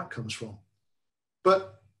where that comes from.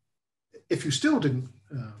 But if you still didn't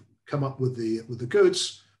come up with the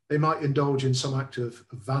goods, they might indulge in some act of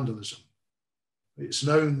vandalism. It's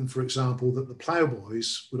known, for example, that the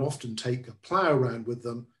ploughboys would often take a plough around with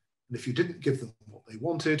them, and if you didn't give them what they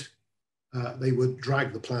wanted, they would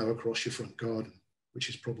drag the plough across your front garden, which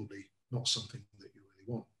is probably not something that you really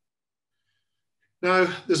want.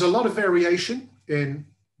 Now, there's a lot of variation in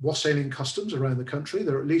wassailing customs around the country.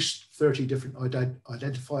 There are at least 30 different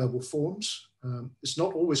identifiable forms. It's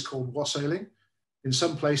not always called wassailing. In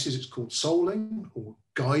some places, it's called souling or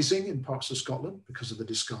guising in parts of Scotland because of the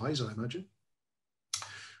disguise, I imagine.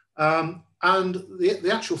 And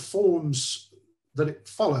the actual forms that it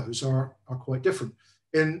follows are quite different.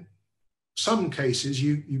 In some cases,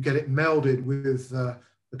 you get it melded with the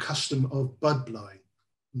custom of bud blowing.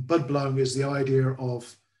 And bud blowing is the idea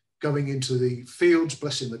of going into the fields,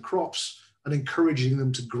 blessing the crops, and encouraging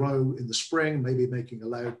them to grow in the spring, maybe making a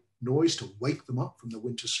loud noise to wake them up from their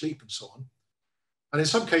winter sleep and so on. And in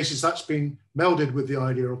some cases, that's been melded with the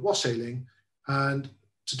idea of wassailing. And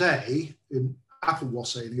today, in apple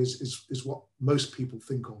wassailing is what most people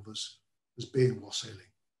think of as being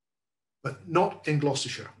wassailing, but not in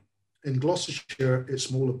Gloucestershire. In Gloucestershire,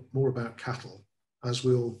 it's more about cattle, as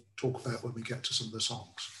we'll talk about when we get to some of the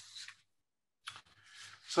songs.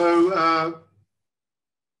 So a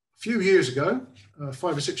few years ago,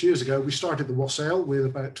 5 or 6 years ago, we started the wassail with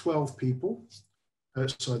about 12 people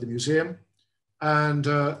outside the museum. And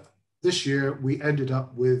this year, we ended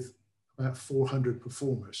up with about 400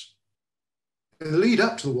 performers. In the lead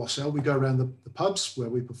up to the wassail, we go around the pubs where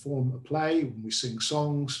we perform a play, and we sing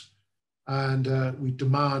songs, and we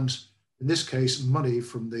demand, in this case, money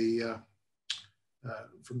from the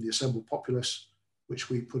assembled populace, which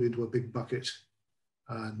we put into a big bucket,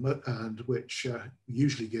 and which we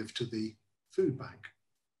usually give to the food bank.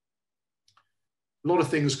 A lot of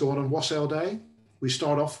things go on wassail day. We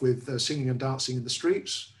start off with singing and dancing in the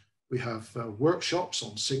streets. We have workshops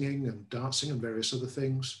on singing and dancing and various other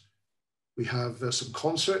things. We have some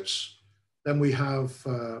concerts. Then we have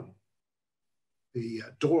the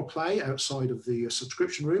door play outside of the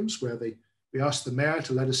subscription rooms where we ask the mayor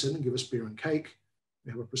to let us in and give us beer and cake.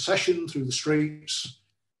 We have a procession through the streets.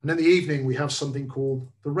 And in the evening, we have something called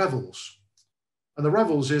the revels. And the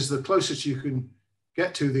revels is the closest you can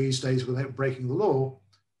get to these days without breaking the law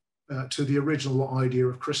to the original idea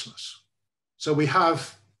of Christmas. So we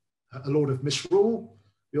have a Lord of Misrule.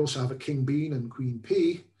 We also have a King Bean and Queen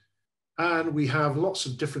Pea. And we have lots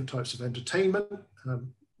of different types of entertainment,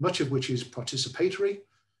 much of which is participatory.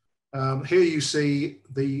 Here you see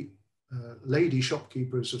the lady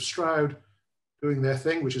shopkeepers of Stroud doing their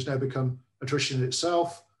thing, which has now become a tradition in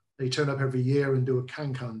itself. They turn up every year and do a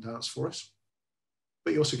can-can dance for us.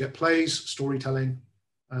 But you also get plays, storytelling,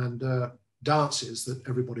 and dances that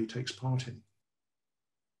everybody takes part in.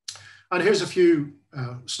 And here's a few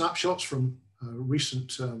snapshots from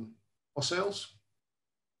recent wassails.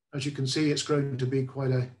 As you can see, it's grown to be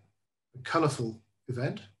quite a colourful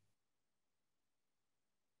event,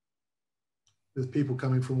 with people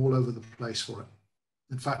coming from all over the place for it.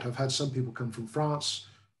 In fact, I've had some people come from France.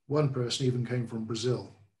 One person even came from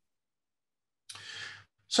Brazil.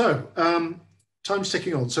 So, time's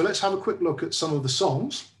ticking on. So let's have a quick look at some of the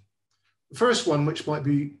songs. The first one, which might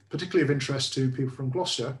be particularly of interest to people from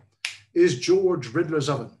Gloucester, is George Riddler's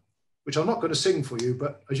Oven, which I'm not going to sing for you,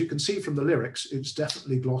 but as you can see from the lyrics, it's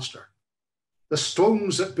definitely Gloucester. The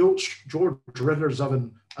stones that built George Riddler's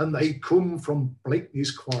Oven, and they come from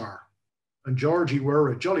Blakeney's Quar. And Georgie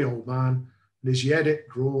were a jolly old man, and his yed it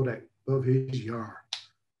growed out above his yar.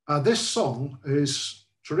 This song is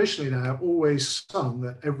traditionally now always sung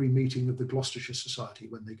at every meeting of the Gloucestershire Society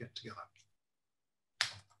when they get together.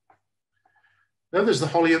 Now there's the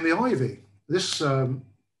Holly and the Ivy. This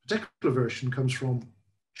particular version comes from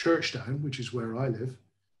Churchdown, which is where I live,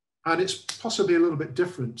 and it's possibly a little bit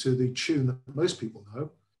different to the tune that most people know,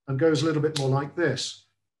 and goes a little bit more like this.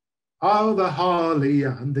 Oh, the holly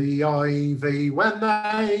and the ivy, when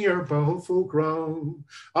they are both full grown,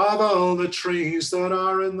 of all the trees that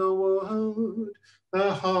are in the wood,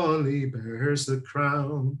 the holly bears the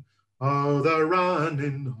crown. Oh, the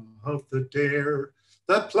running of the deer,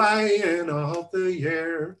 the playing of the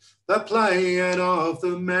year, the playing of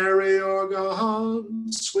the merry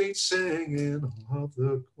organ, sweet singing of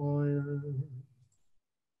the choir.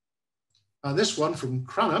 And this one from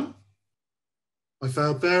Cranham. I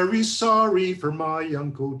felt very sorry for my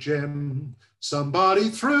Uncle Jim. Somebody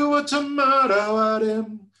threw a tomato at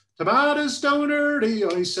him. Tomatoes don't hurt,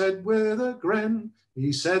 I said with a grin.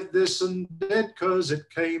 He said this and did 'cause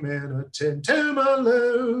it came in a tin.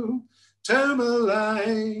 Tomaloo,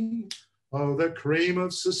 Tomalay, oh, the cream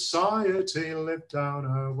of society lived down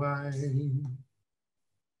our way.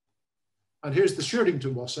 And here's the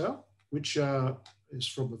Sherdington Wassail, which is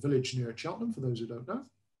from a village near Cheltenham, for those who don't know.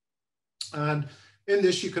 And in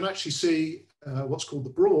this, you can actually see what's called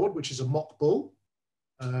the Broad, which is a mock bull,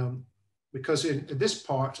 because in this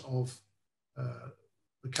part of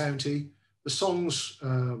the county, the songs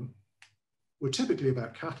were typically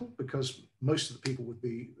about cattle, because most of the people would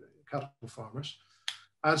be cattle farmers.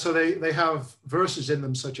 And so they have verses in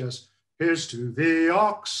them such as, here's to the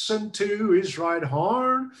oxen to his right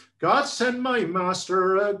horn, God send my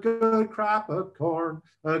master a good crop of corn,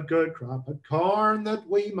 a good crop of corn that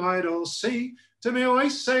we might all see. To me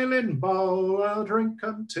sailing bow, I'll drink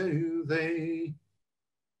unto thee.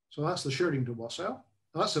 So that's the Sherdington Wassail.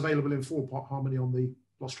 That's available in 4-part harmony on the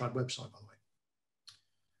Gloucestershire website, by the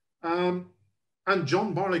way. And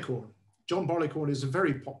John Barleycorn. John Barleycorn is a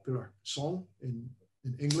very popular song in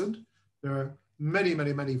England. There are many,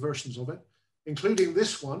 many, many versions of it, including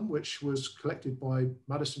this one, which was collected by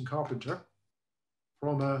Madison Carpenter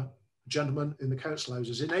from a gentleman in the council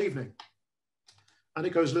houses in Avening. And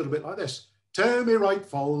it goes a little bit like this. To me right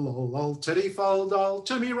fall, all titty fall, all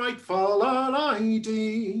to me right fall, all I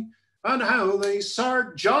dee. And how they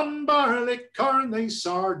sard John Barleycorn, they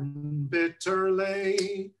sard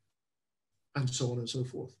bitterly. And so on and so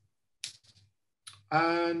forth.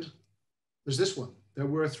 And there's this one, There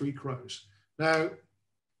Were Three Crows. Now,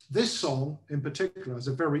 this song in particular has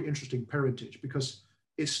a very interesting parentage because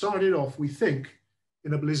it started off, we think,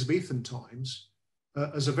 in Elizabethan times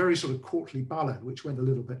as a very sort of courtly ballad, which went a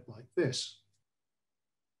little bit like this.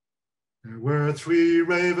 There were three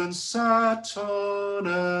ravens sat on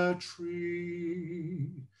a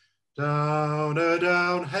tree, down a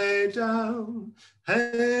down, hey down,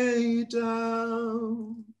 hey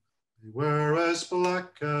down. They were as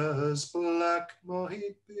black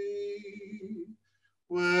might be,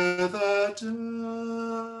 with a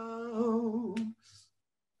down,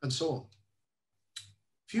 and so on. A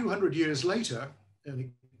few hundred years later,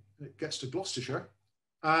 and it gets to Gloucestershire,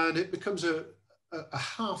 and it becomes a a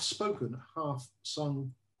half-spoken,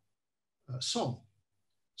 half-sung song.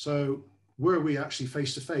 So were we actually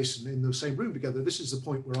face-to-face and in the same room together, this is the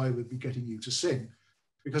point where I would be getting you to sing,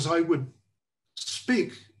 because I would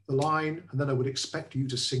speak the line and then I would expect you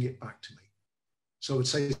to sing it back to me. So I would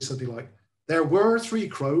say something like, there were 3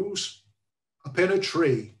 crows up in a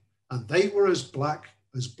tree, and they were as black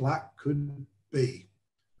could be.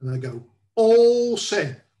 And I go, all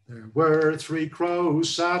sing. There were 3 crows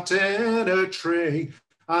sat in a tree,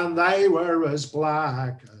 and they were as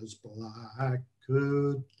black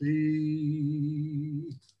could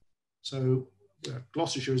be. So yeah,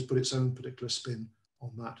 Gloucestershire has put its own particular spin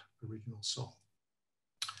on that original song.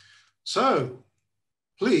 So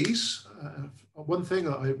please, one thing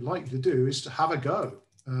that I'd like you to do is to have a go.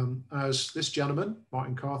 As this gentleman,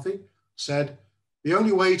 Martin Carthy, said, the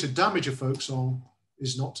only way to damage a folk song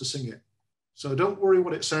is not to sing it. So don't worry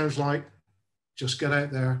what it sounds like, just get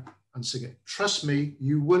out there and sing it. Trust me,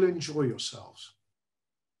 you will enjoy yourselves.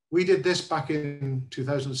 We did this back in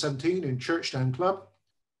 2017 in Churchdown Club.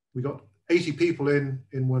 We got 80 people in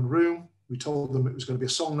one room. We told them it was going to be a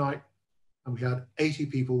song night, and we had 80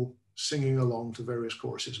 people singing along to various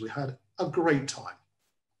choruses. We had a great time.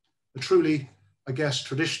 A truly, I guess,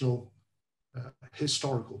 traditional,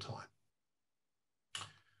 historical time.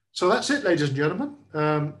 So that's it, ladies and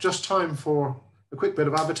gentlemen. Just time for a quick bit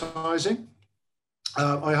of advertising.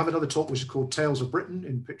 I have another talk which is called Tales of Britain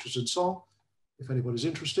in Pictures and Song. If anybody's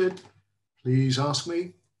interested, please ask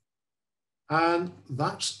me. And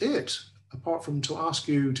that's it, apart from to ask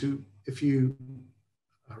you to, if you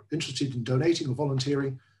are interested in donating or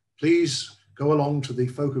volunteering, please go along to the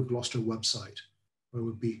Folk of Gloucester website, where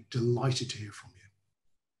we'd be delighted to hear from you.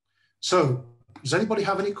 So, does anybody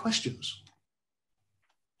have any questions?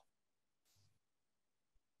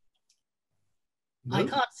 No? I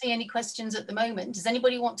can't see any questions at the moment. Does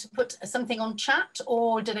anybody want to put something on chat,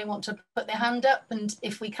 or do they want to put their hand up? And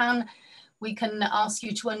if we can ask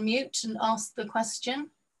you to unmute and ask the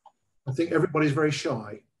question. I think everybody's very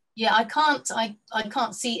shy. Yeah, I can't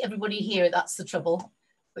see everybody here. That's the trouble.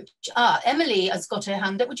 But Emily has got her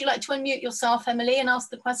hand up. Would you like to unmute yourself, Emily, and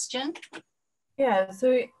ask the question? Yeah,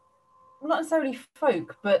 so not necessarily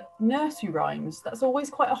folk, but nursery rhymes. That's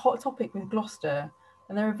always quite a hot topic with Gloucester.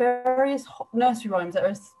 And there are various nursery rhymes that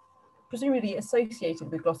are presumably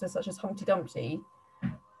associated with Gloucester, such as Humpty Dumpty.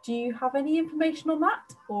 Do you have any information on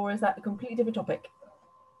that, or is that a completely different topic?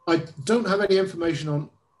 I don't have any information on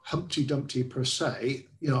Humpty Dumpty per se.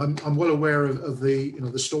 You know, I'm well aware of the, you know,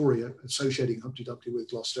 the story associating Humpty Dumpty with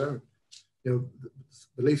Gloucester. You know, the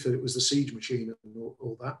belief that it was the siege machine and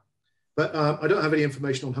all that. But I don't have any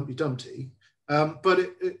information on Humpty Dumpty. But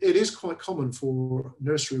it is quite common for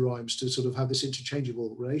nursery rhymes to sort of have this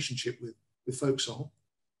interchangeable relationship with folk song.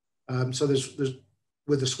 So there's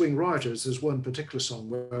with the Swing Rioters, there's one particular song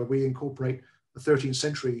where we incorporate a 13th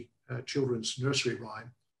century children's nursery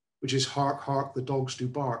rhyme, which is "Hark, hark, the dogs do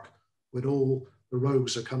bark, when all the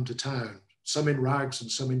rogues are come to town, some in rags and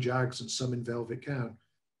some in jags and some in velvet gown."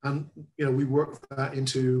 And you know, we work that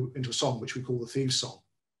into a song which we call the Thieves' Song,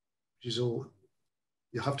 which is all.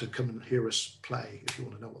 You'll have to come and hear us play if you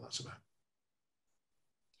want to know what that's about.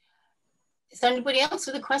 Is there anybody else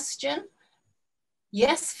with a question?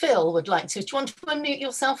 Yes, Phil would like to. Do you want to unmute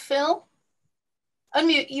yourself, Phil?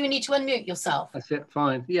 Unmute. You need to unmute yourself. That's it.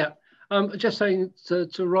 Fine. Yeah. Just saying to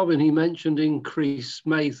Robin, he mentioned Increase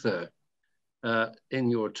Mather in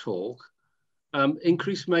your talk.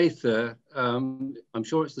 Increase Mather, I'm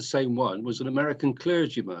sure it's the same one, was an American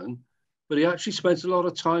clergyman, but he actually spent a lot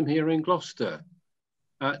of time here in Gloucester.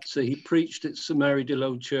 He preached at St Mary de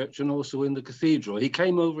Low Church and also in the cathedral. He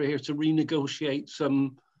came over here to renegotiate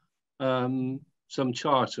some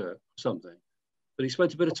charter or something, but he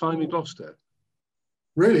spent a bit of time in Gloucester.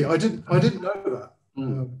 Really, I didn't know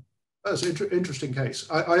that. That's an interesting case.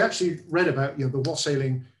 I actually read about, you know, the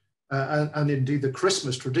wassailing and indeed the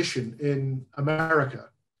Christmas tradition in America,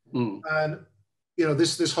 and you know,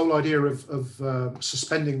 this whole idea of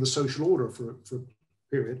suspending the social order for a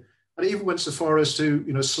period. And it even went so far as to,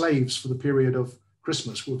 you know, slaves for the period of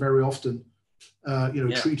Christmas were very often, you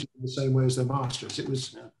know, treated in the same way as their masters.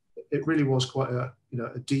 It really was quite a, you know,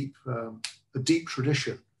 a deep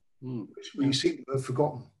tradition, which we seem to have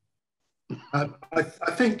forgotten.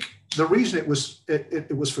 I think the reason it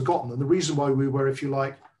was forgotten, and the reason why we were, if you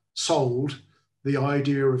like, sold the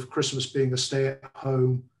idea of Christmas being a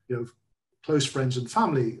stay-at-home, you know, close friends and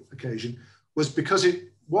family occasion, was because it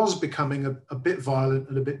was becoming a bit violent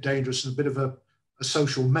and a bit dangerous and a bit of a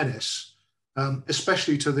social menace,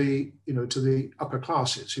 especially to the, you know, to the upper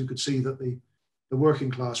classes, who could see that the working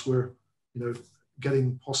class were, you know,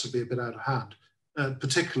 getting possibly a bit out of hand,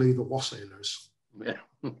 particularly the wassailers. Yeah,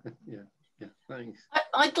 yeah, thanks.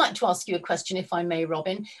 I'd like to ask you a question, if I may,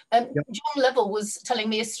 Robin. John Lovell was telling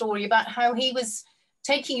me a story about how he was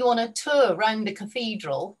taking you on a tour around the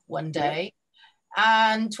cathedral one day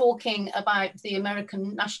and talking about the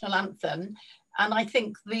American national anthem. And I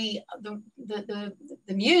think the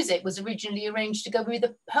music was originally arranged to go with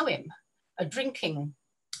a poem, a drinking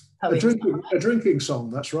poem. A drinking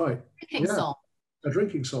song, that's right. Song. A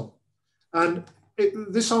drinking song. And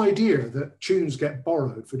this idea that tunes get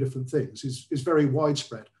borrowed for different things is very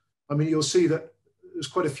widespread. I mean, you'll see that there's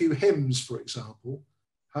quite a few hymns, for example,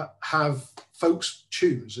 have folks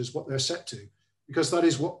tunes as what they're set to, because that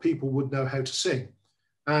is what people would know how to sing.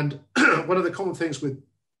 And one of the common things with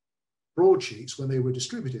broadsheets when they were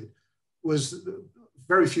distributed was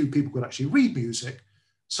very few people could actually read music.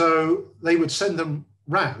 So they would send them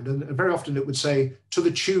round, and very often it would say, to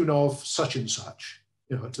the tune of such and such,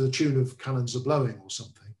 you know, to the tune of Cannons Are Blowing or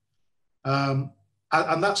something.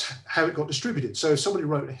 And that's how it got distributed. So if somebody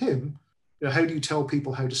wrote a hymn, you know, how do you tell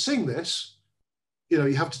people how to sing this? You know,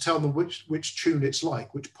 you have to tell them which tune it's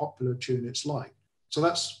like, which popular tune it's like. So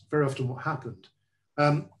that's very often what happened.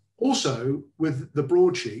 Also, with the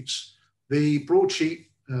broadsheets, the broadsheet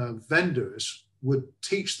vendors would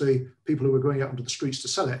teach the people who were going out into the streets to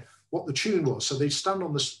sell it what the tune was. So they'd stand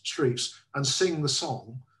on the streets and sing the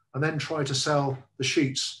song, and then try to sell the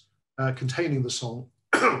sheets containing the song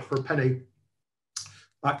for a penny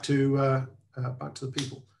back to the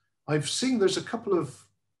people. I've seen there's a couple of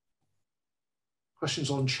questions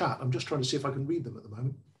on chat. I'm just trying to see if I can read them at the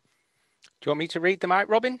moment. Do you want me to read them out,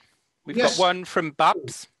 Robin? We've Yes. got one from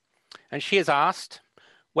Babs, and she has asked,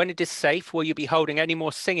 when it is safe, will you be holding any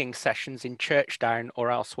more singing sessions in Churchdown or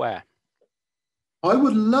elsewhere? I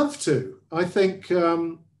would love to. I think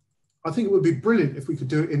it would be brilliant if we could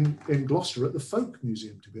do it in Gloucester at the Folk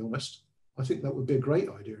Museum, to be honest. I think that would be a great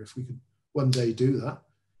idea if we could one day do that.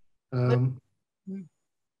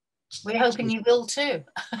 We're hoping you will too.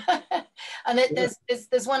 And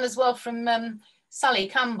there's one as well from Sally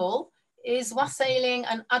Campbell. Is wassailing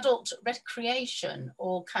an adult recreation,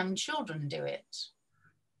 or can children do it?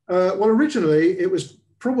 Well, originally it was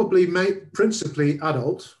probably made principally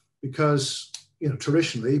adult, because, you know,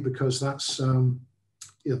 traditionally, because that's, you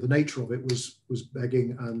know, the nature of it was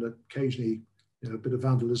begging, and occasionally, you know, a bit of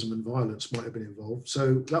vandalism and violence might have been involved.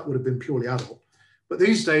 So that would have been purely adult. But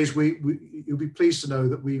these days, you'll be pleased to know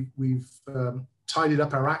that we've tidied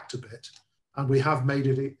up our act a bit, and we have made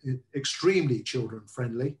it extremely children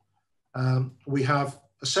friendly. We have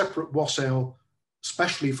a separate wassail,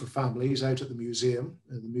 especially for families, out at the museum,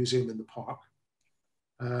 in the park,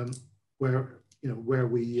 where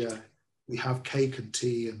we have cake and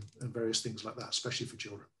tea and various things like that, especially for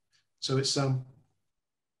children. So it's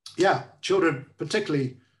children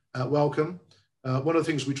particularly welcome. One of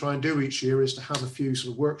the things we try and do each year is to have a few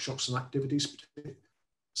sort of workshops and activities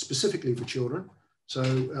specifically for children. So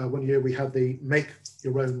one year we had the make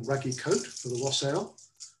your own raggy coat for the wassail,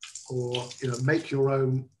 or, you know, make your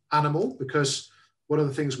own animal, because one of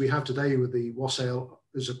the things we have today with the wassail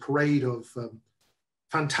is a parade of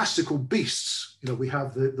fantastical beasts. You know, we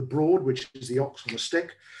have the broad, which is the ox on a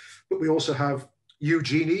stick, but we also have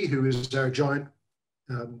Eugenie, who is our giant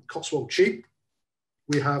Cotswold sheep.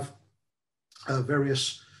 We have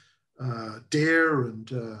various deer and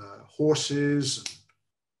horses, and,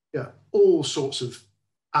 yeah, all sorts of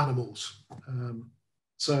animals.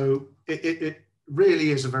 So it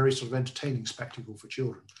really is a very sort of entertaining spectacle for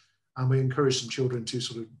children, and we encourage some children to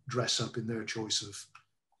sort of dress up in their choice of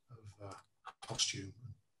costume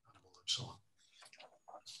and animal and so on.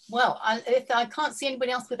 Well, if I can't see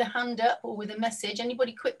anybody else with a hand up or with a message,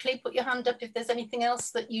 anybody quickly put your hand up if there's anything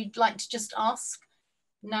else that you'd like to just ask.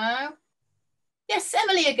 No? Yes,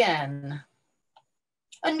 Emily again.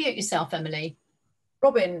 Unmute yourself, Emily.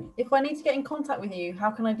 Robin, if I need to get in contact with you,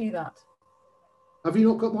 how can I do that? Have you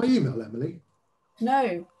not got my email, Emily?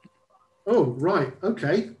 No. Oh, right.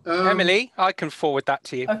 Okay. Emily, I can forward that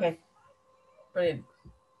to you. Okay. Brilliant.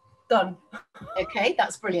 Done. Okay,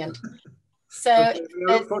 that's brilliant. So,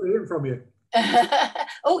 I've got it in from you.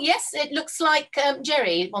 oh yes, it looks like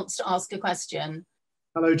Jerry wants to ask a question.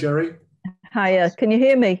 Hello, Jerry. Hiya, can you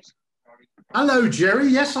hear me? Hello, Jerry.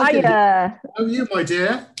 Yes, I can. How are you, my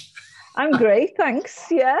dear? I'm great, thanks.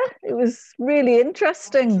 Yeah, it was really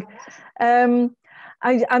interesting.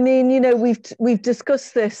 I mean, you know, we've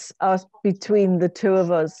discussed this between the two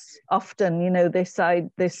of us often. You know, this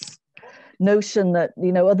notion that,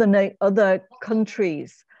 you know, other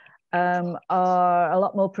countries are a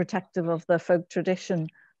lot more protective of their folk tradition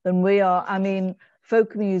than we are. I mean,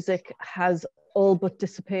 folk music has all but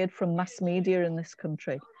disappeared from mass media in this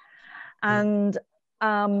country, and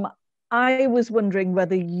I was wondering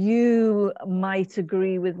whether you might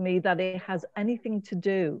agree with me that it has anything to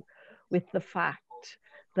do with the fact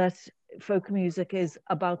that folk music is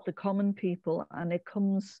about the common people and it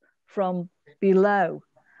comes from below.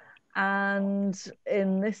 And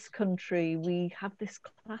in this country, we have this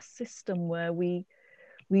class system where we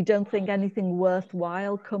don't think anything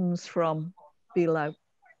worthwhile comes from below.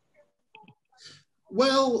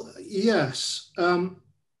 Well, yes.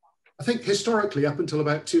 I think historically, up until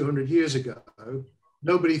about 200 years ago,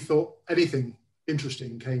 nobody thought anything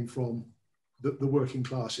interesting came from the working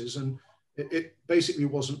classes, and it basically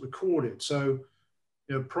wasn't recorded. So,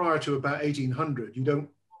 you know, prior to about 1800, you don't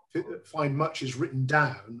find much is written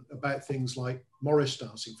down about things like Morris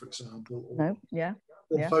dancing, for example, or,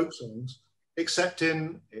 or folk songs, except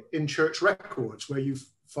in church records, where you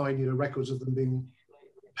find, you know, records of them being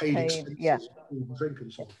paid expenses, food and drink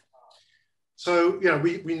and so on. So, you know,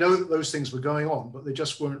 we know that those things were going on, but they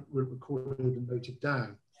just weren't recorded and noted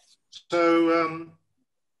down. So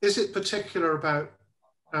is it particular about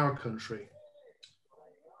our country?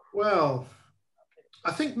 Well,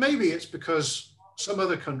 I think maybe it's because some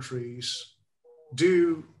other countries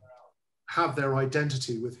do have their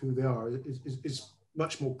identity with who they are. It's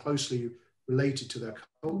much more closely related to their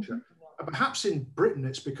culture. And perhaps in Britain,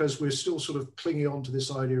 it's because we're still sort of clinging on to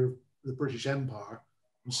this idea of the British Empire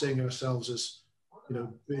and seeing ourselves as, you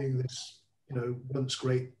know, being this, you know, once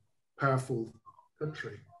great, powerful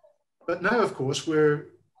country. But now, of course, we're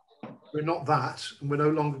not that, and we're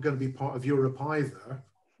no longer going to be part of Europe either.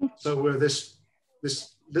 So we're this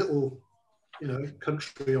little, you know,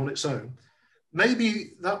 country on its own.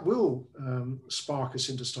 Maybe that will spark us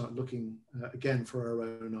into start looking again for our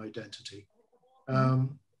own identity.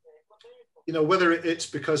 You know, whether it's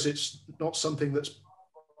because it's not something that's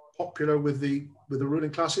popular with the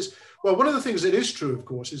ruling classes. Well, one of the things that is true, of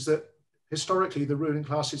course, is that historically the ruling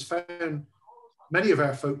classes found many of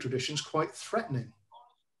our folk traditions quite threatening,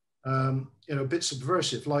 you know, a bit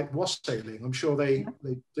subversive, like wassailing. I'm sure they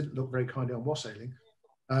didn't look very kindly on wassailing,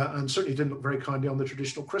 and certainly didn't look very kindly on the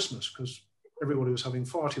traditional Christmas, because everybody was having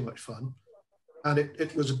far too much fun, and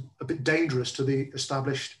it was a bit dangerous to the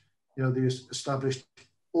established, you know, the established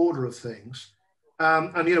order of things.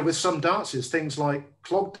 And, you know, with some dances, things like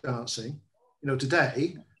clog dancing, you know,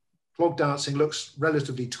 today, clog dancing looks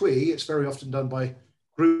relatively twee. It's very often done by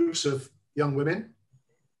groups of young women,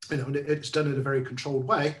 you know, and it's done in a very controlled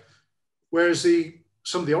way. Whereas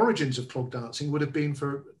some of the origins of clog dancing would have been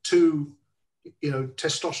for two, you know,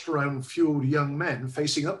 testosterone-fueled young men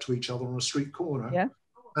facing up to each other on a street corner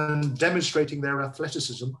and demonstrating their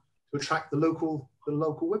athleticism to attract the local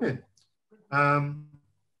women. And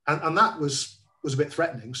that was a bit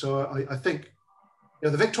threatening. So I think, you know,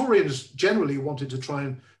 the Victorians generally wanted to try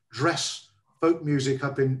and dress folk music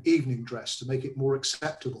up in evening dress to make it more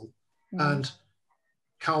acceptable and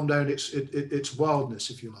calm down its wildness,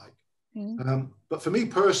 if you like. But for me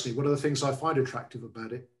personally, one of the things I find attractive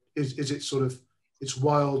about it is its sort of its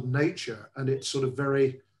wild nature and its sort of very,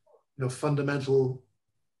 you know, fundamental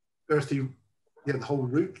earthy, you know, the whole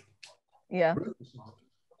root.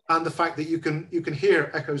 And the fact that you can hear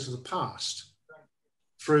echoes of the past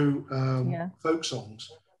through folk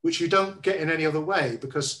songs, which you don't get in any other way,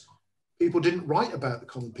 because people didn't write about the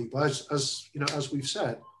common people, as you know, as we've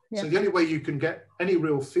said. So the only way you can get any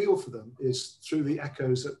real feel for them is through the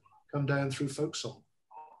echoes that come down through folk song,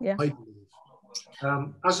 I believe.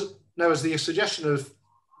 As the suggestion of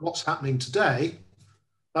what's happening today,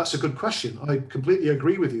 that's a good question. I completely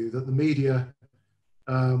agree with you that the media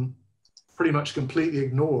pretty much completely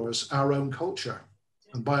ignores our own culture.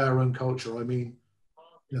 And by our own culture, I mean,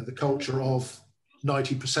 you know, the culture of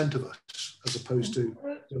 90% of us, as opposed to,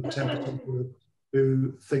 you know, 10%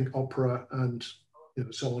 who think opera and, you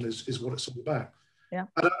know, so on is what it's all about. And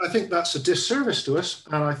I think that's a disservice to us,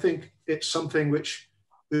 and I think it's something which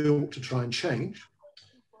we ought to try and change.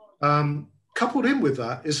 Coupled in with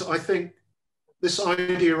that is, I think, this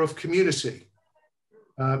idea of community.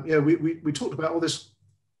 You know, we talked about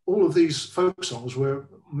all of these folk songs were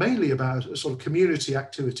mainly about a sort of community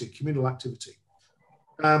activity, communal activity.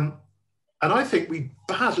 And I think we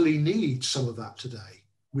badly need some of that today.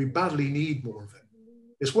 We badly need more of it.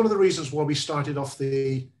 It's one of the reasons why we started off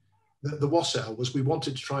the wassail, was we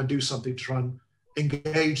wanted to try and do something to try and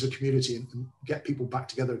engage the community and get people back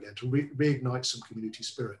together again, to reignite some community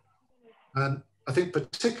spirit. And I think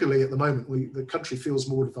particularly at the moment, the country feels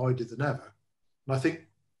more divided than ever. And I think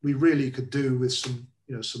we really could do with some,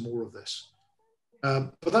 you know, some more of this.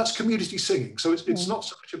 But that's community singing. So it's not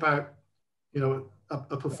so much about, you know,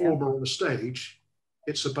 a performer on the stage.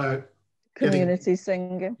 It's about community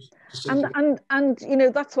singing. And you know,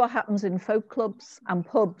 that's what happens in folk clubs and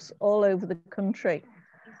pubs all over the country,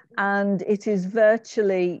 and it is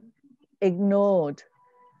virtually ignored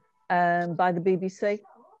by the BBC.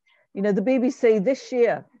 You know, the BBC this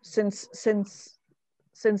year, since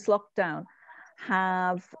lockdown,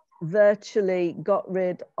 have virtually got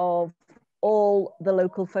rid of all the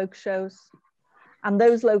local folk shows, and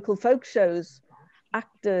those local folk shows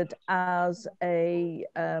acted as a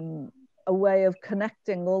way of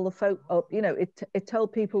connecting all the folk up. You know, it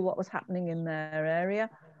told people what was happening in their area,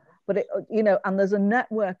 but it, you know, and there's a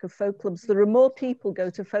network of folk clubs. There are more people go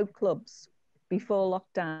to folk clubs before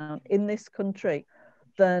lockdown in this country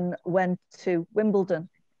than went to Wimbledon.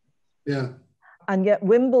 Yeah. And yet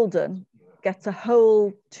Wimbledon gets a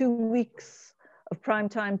whole 2 weeks of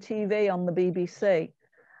primetime TV on the BBC.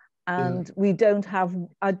 And we don't have,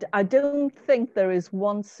 I don't think there is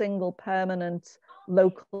one single permanent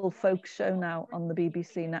local folk show now on the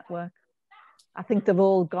BBC network. I think they've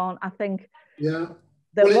all gone. I think it's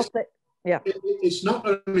not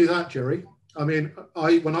only that, Jerry. I mean,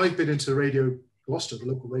 when I've been into Radio Gloucester, the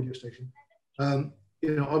local radio station,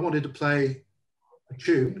 you know, I wanted to play a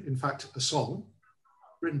tune, in fact, a song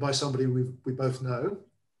written by somebody we both know.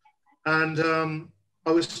 And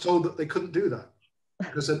I was told that they couldn't do that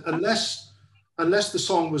because unless the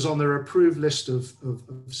song was on their approved list of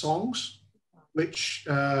songs, which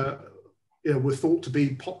you know, were thought to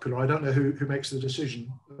be popular. I don't know who makes the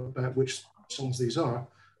decision about which songs these are,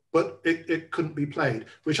 but it couldn't be played,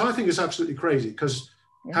 which I think is absolutely crazy, because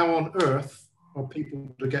how on earth are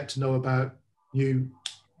people to get to know about new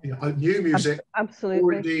music, absolutely,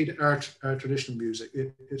 or indeed our traditional music?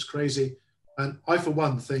 It's crazy. And I, for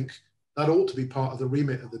one, think that ought to be part of the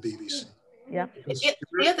remit of the BBC. Yeah.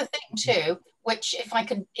 The other thing too, which if I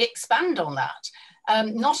could expand on that,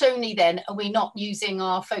 not only then are we not using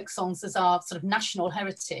our folk songs as our sort of national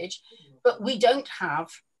heritage, but we don't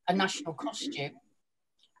have a national costume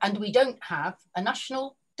and we don't have a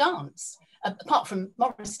national dance, apart from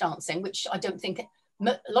Morris dancing, which I don't think,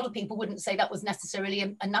 a lot of people wouldn't say that was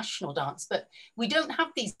necessarily a national dance, but we don't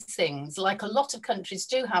have these things like a lot of countries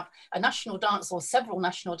do have a national dance or several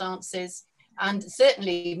national dances. And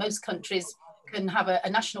certainly most countries can have a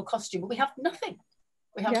national costume, but we have nothing.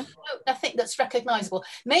 We have nothing that's recognisable.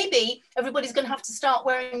 Maybe everybody's going to have to start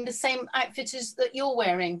wearing the same outfit as that you're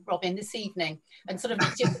wearing, Robin, this evening, and sort of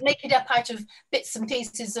just make it up out of bits and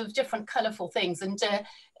pieces of different colourful things. And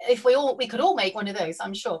if we could all make one of those,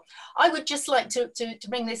 I'm sure. I would just like to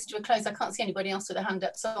bring this to a close. I can't see anybody else with a hand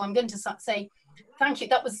up, so I'm going to say thank you.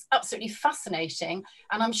 That was absolutely fascinating,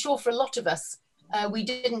 and I'm sure for a lot of us, we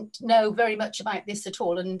didn't know very much about this at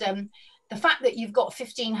all. And the fact that you've got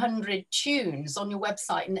 1,500 tunes on your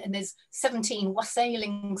website and there's 17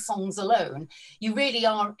 wassailing songs alone, you really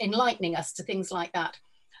are enlightening us to things like that.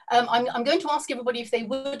 I'm going to ask everybody if they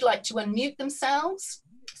would like to unmute themselves.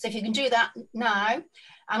 So if you can do that now.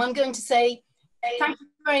 And I'm going to say thank you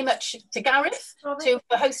very much to Gareth for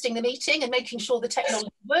hosting the meeting and making sure the technology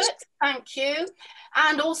works. Thank you.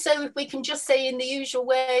 And also, if we can just say in the usual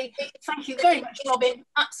way, thank you very much, Robin.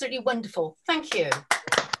 Absolutely wonderful. Thank you.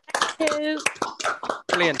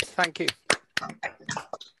 Brilliant, thank you.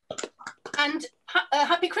 And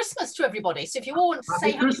happy Christmas to everybody. So if you all want to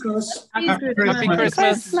say happy Christmas. Happy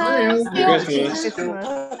Christmas.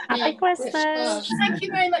 Happy Christmas. Thank you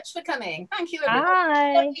very much for coming. Thank you, everybody.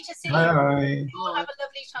 Bye. Lovely to see you. Bye. You all have a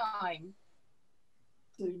lovely time.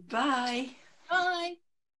 Bye. Bye.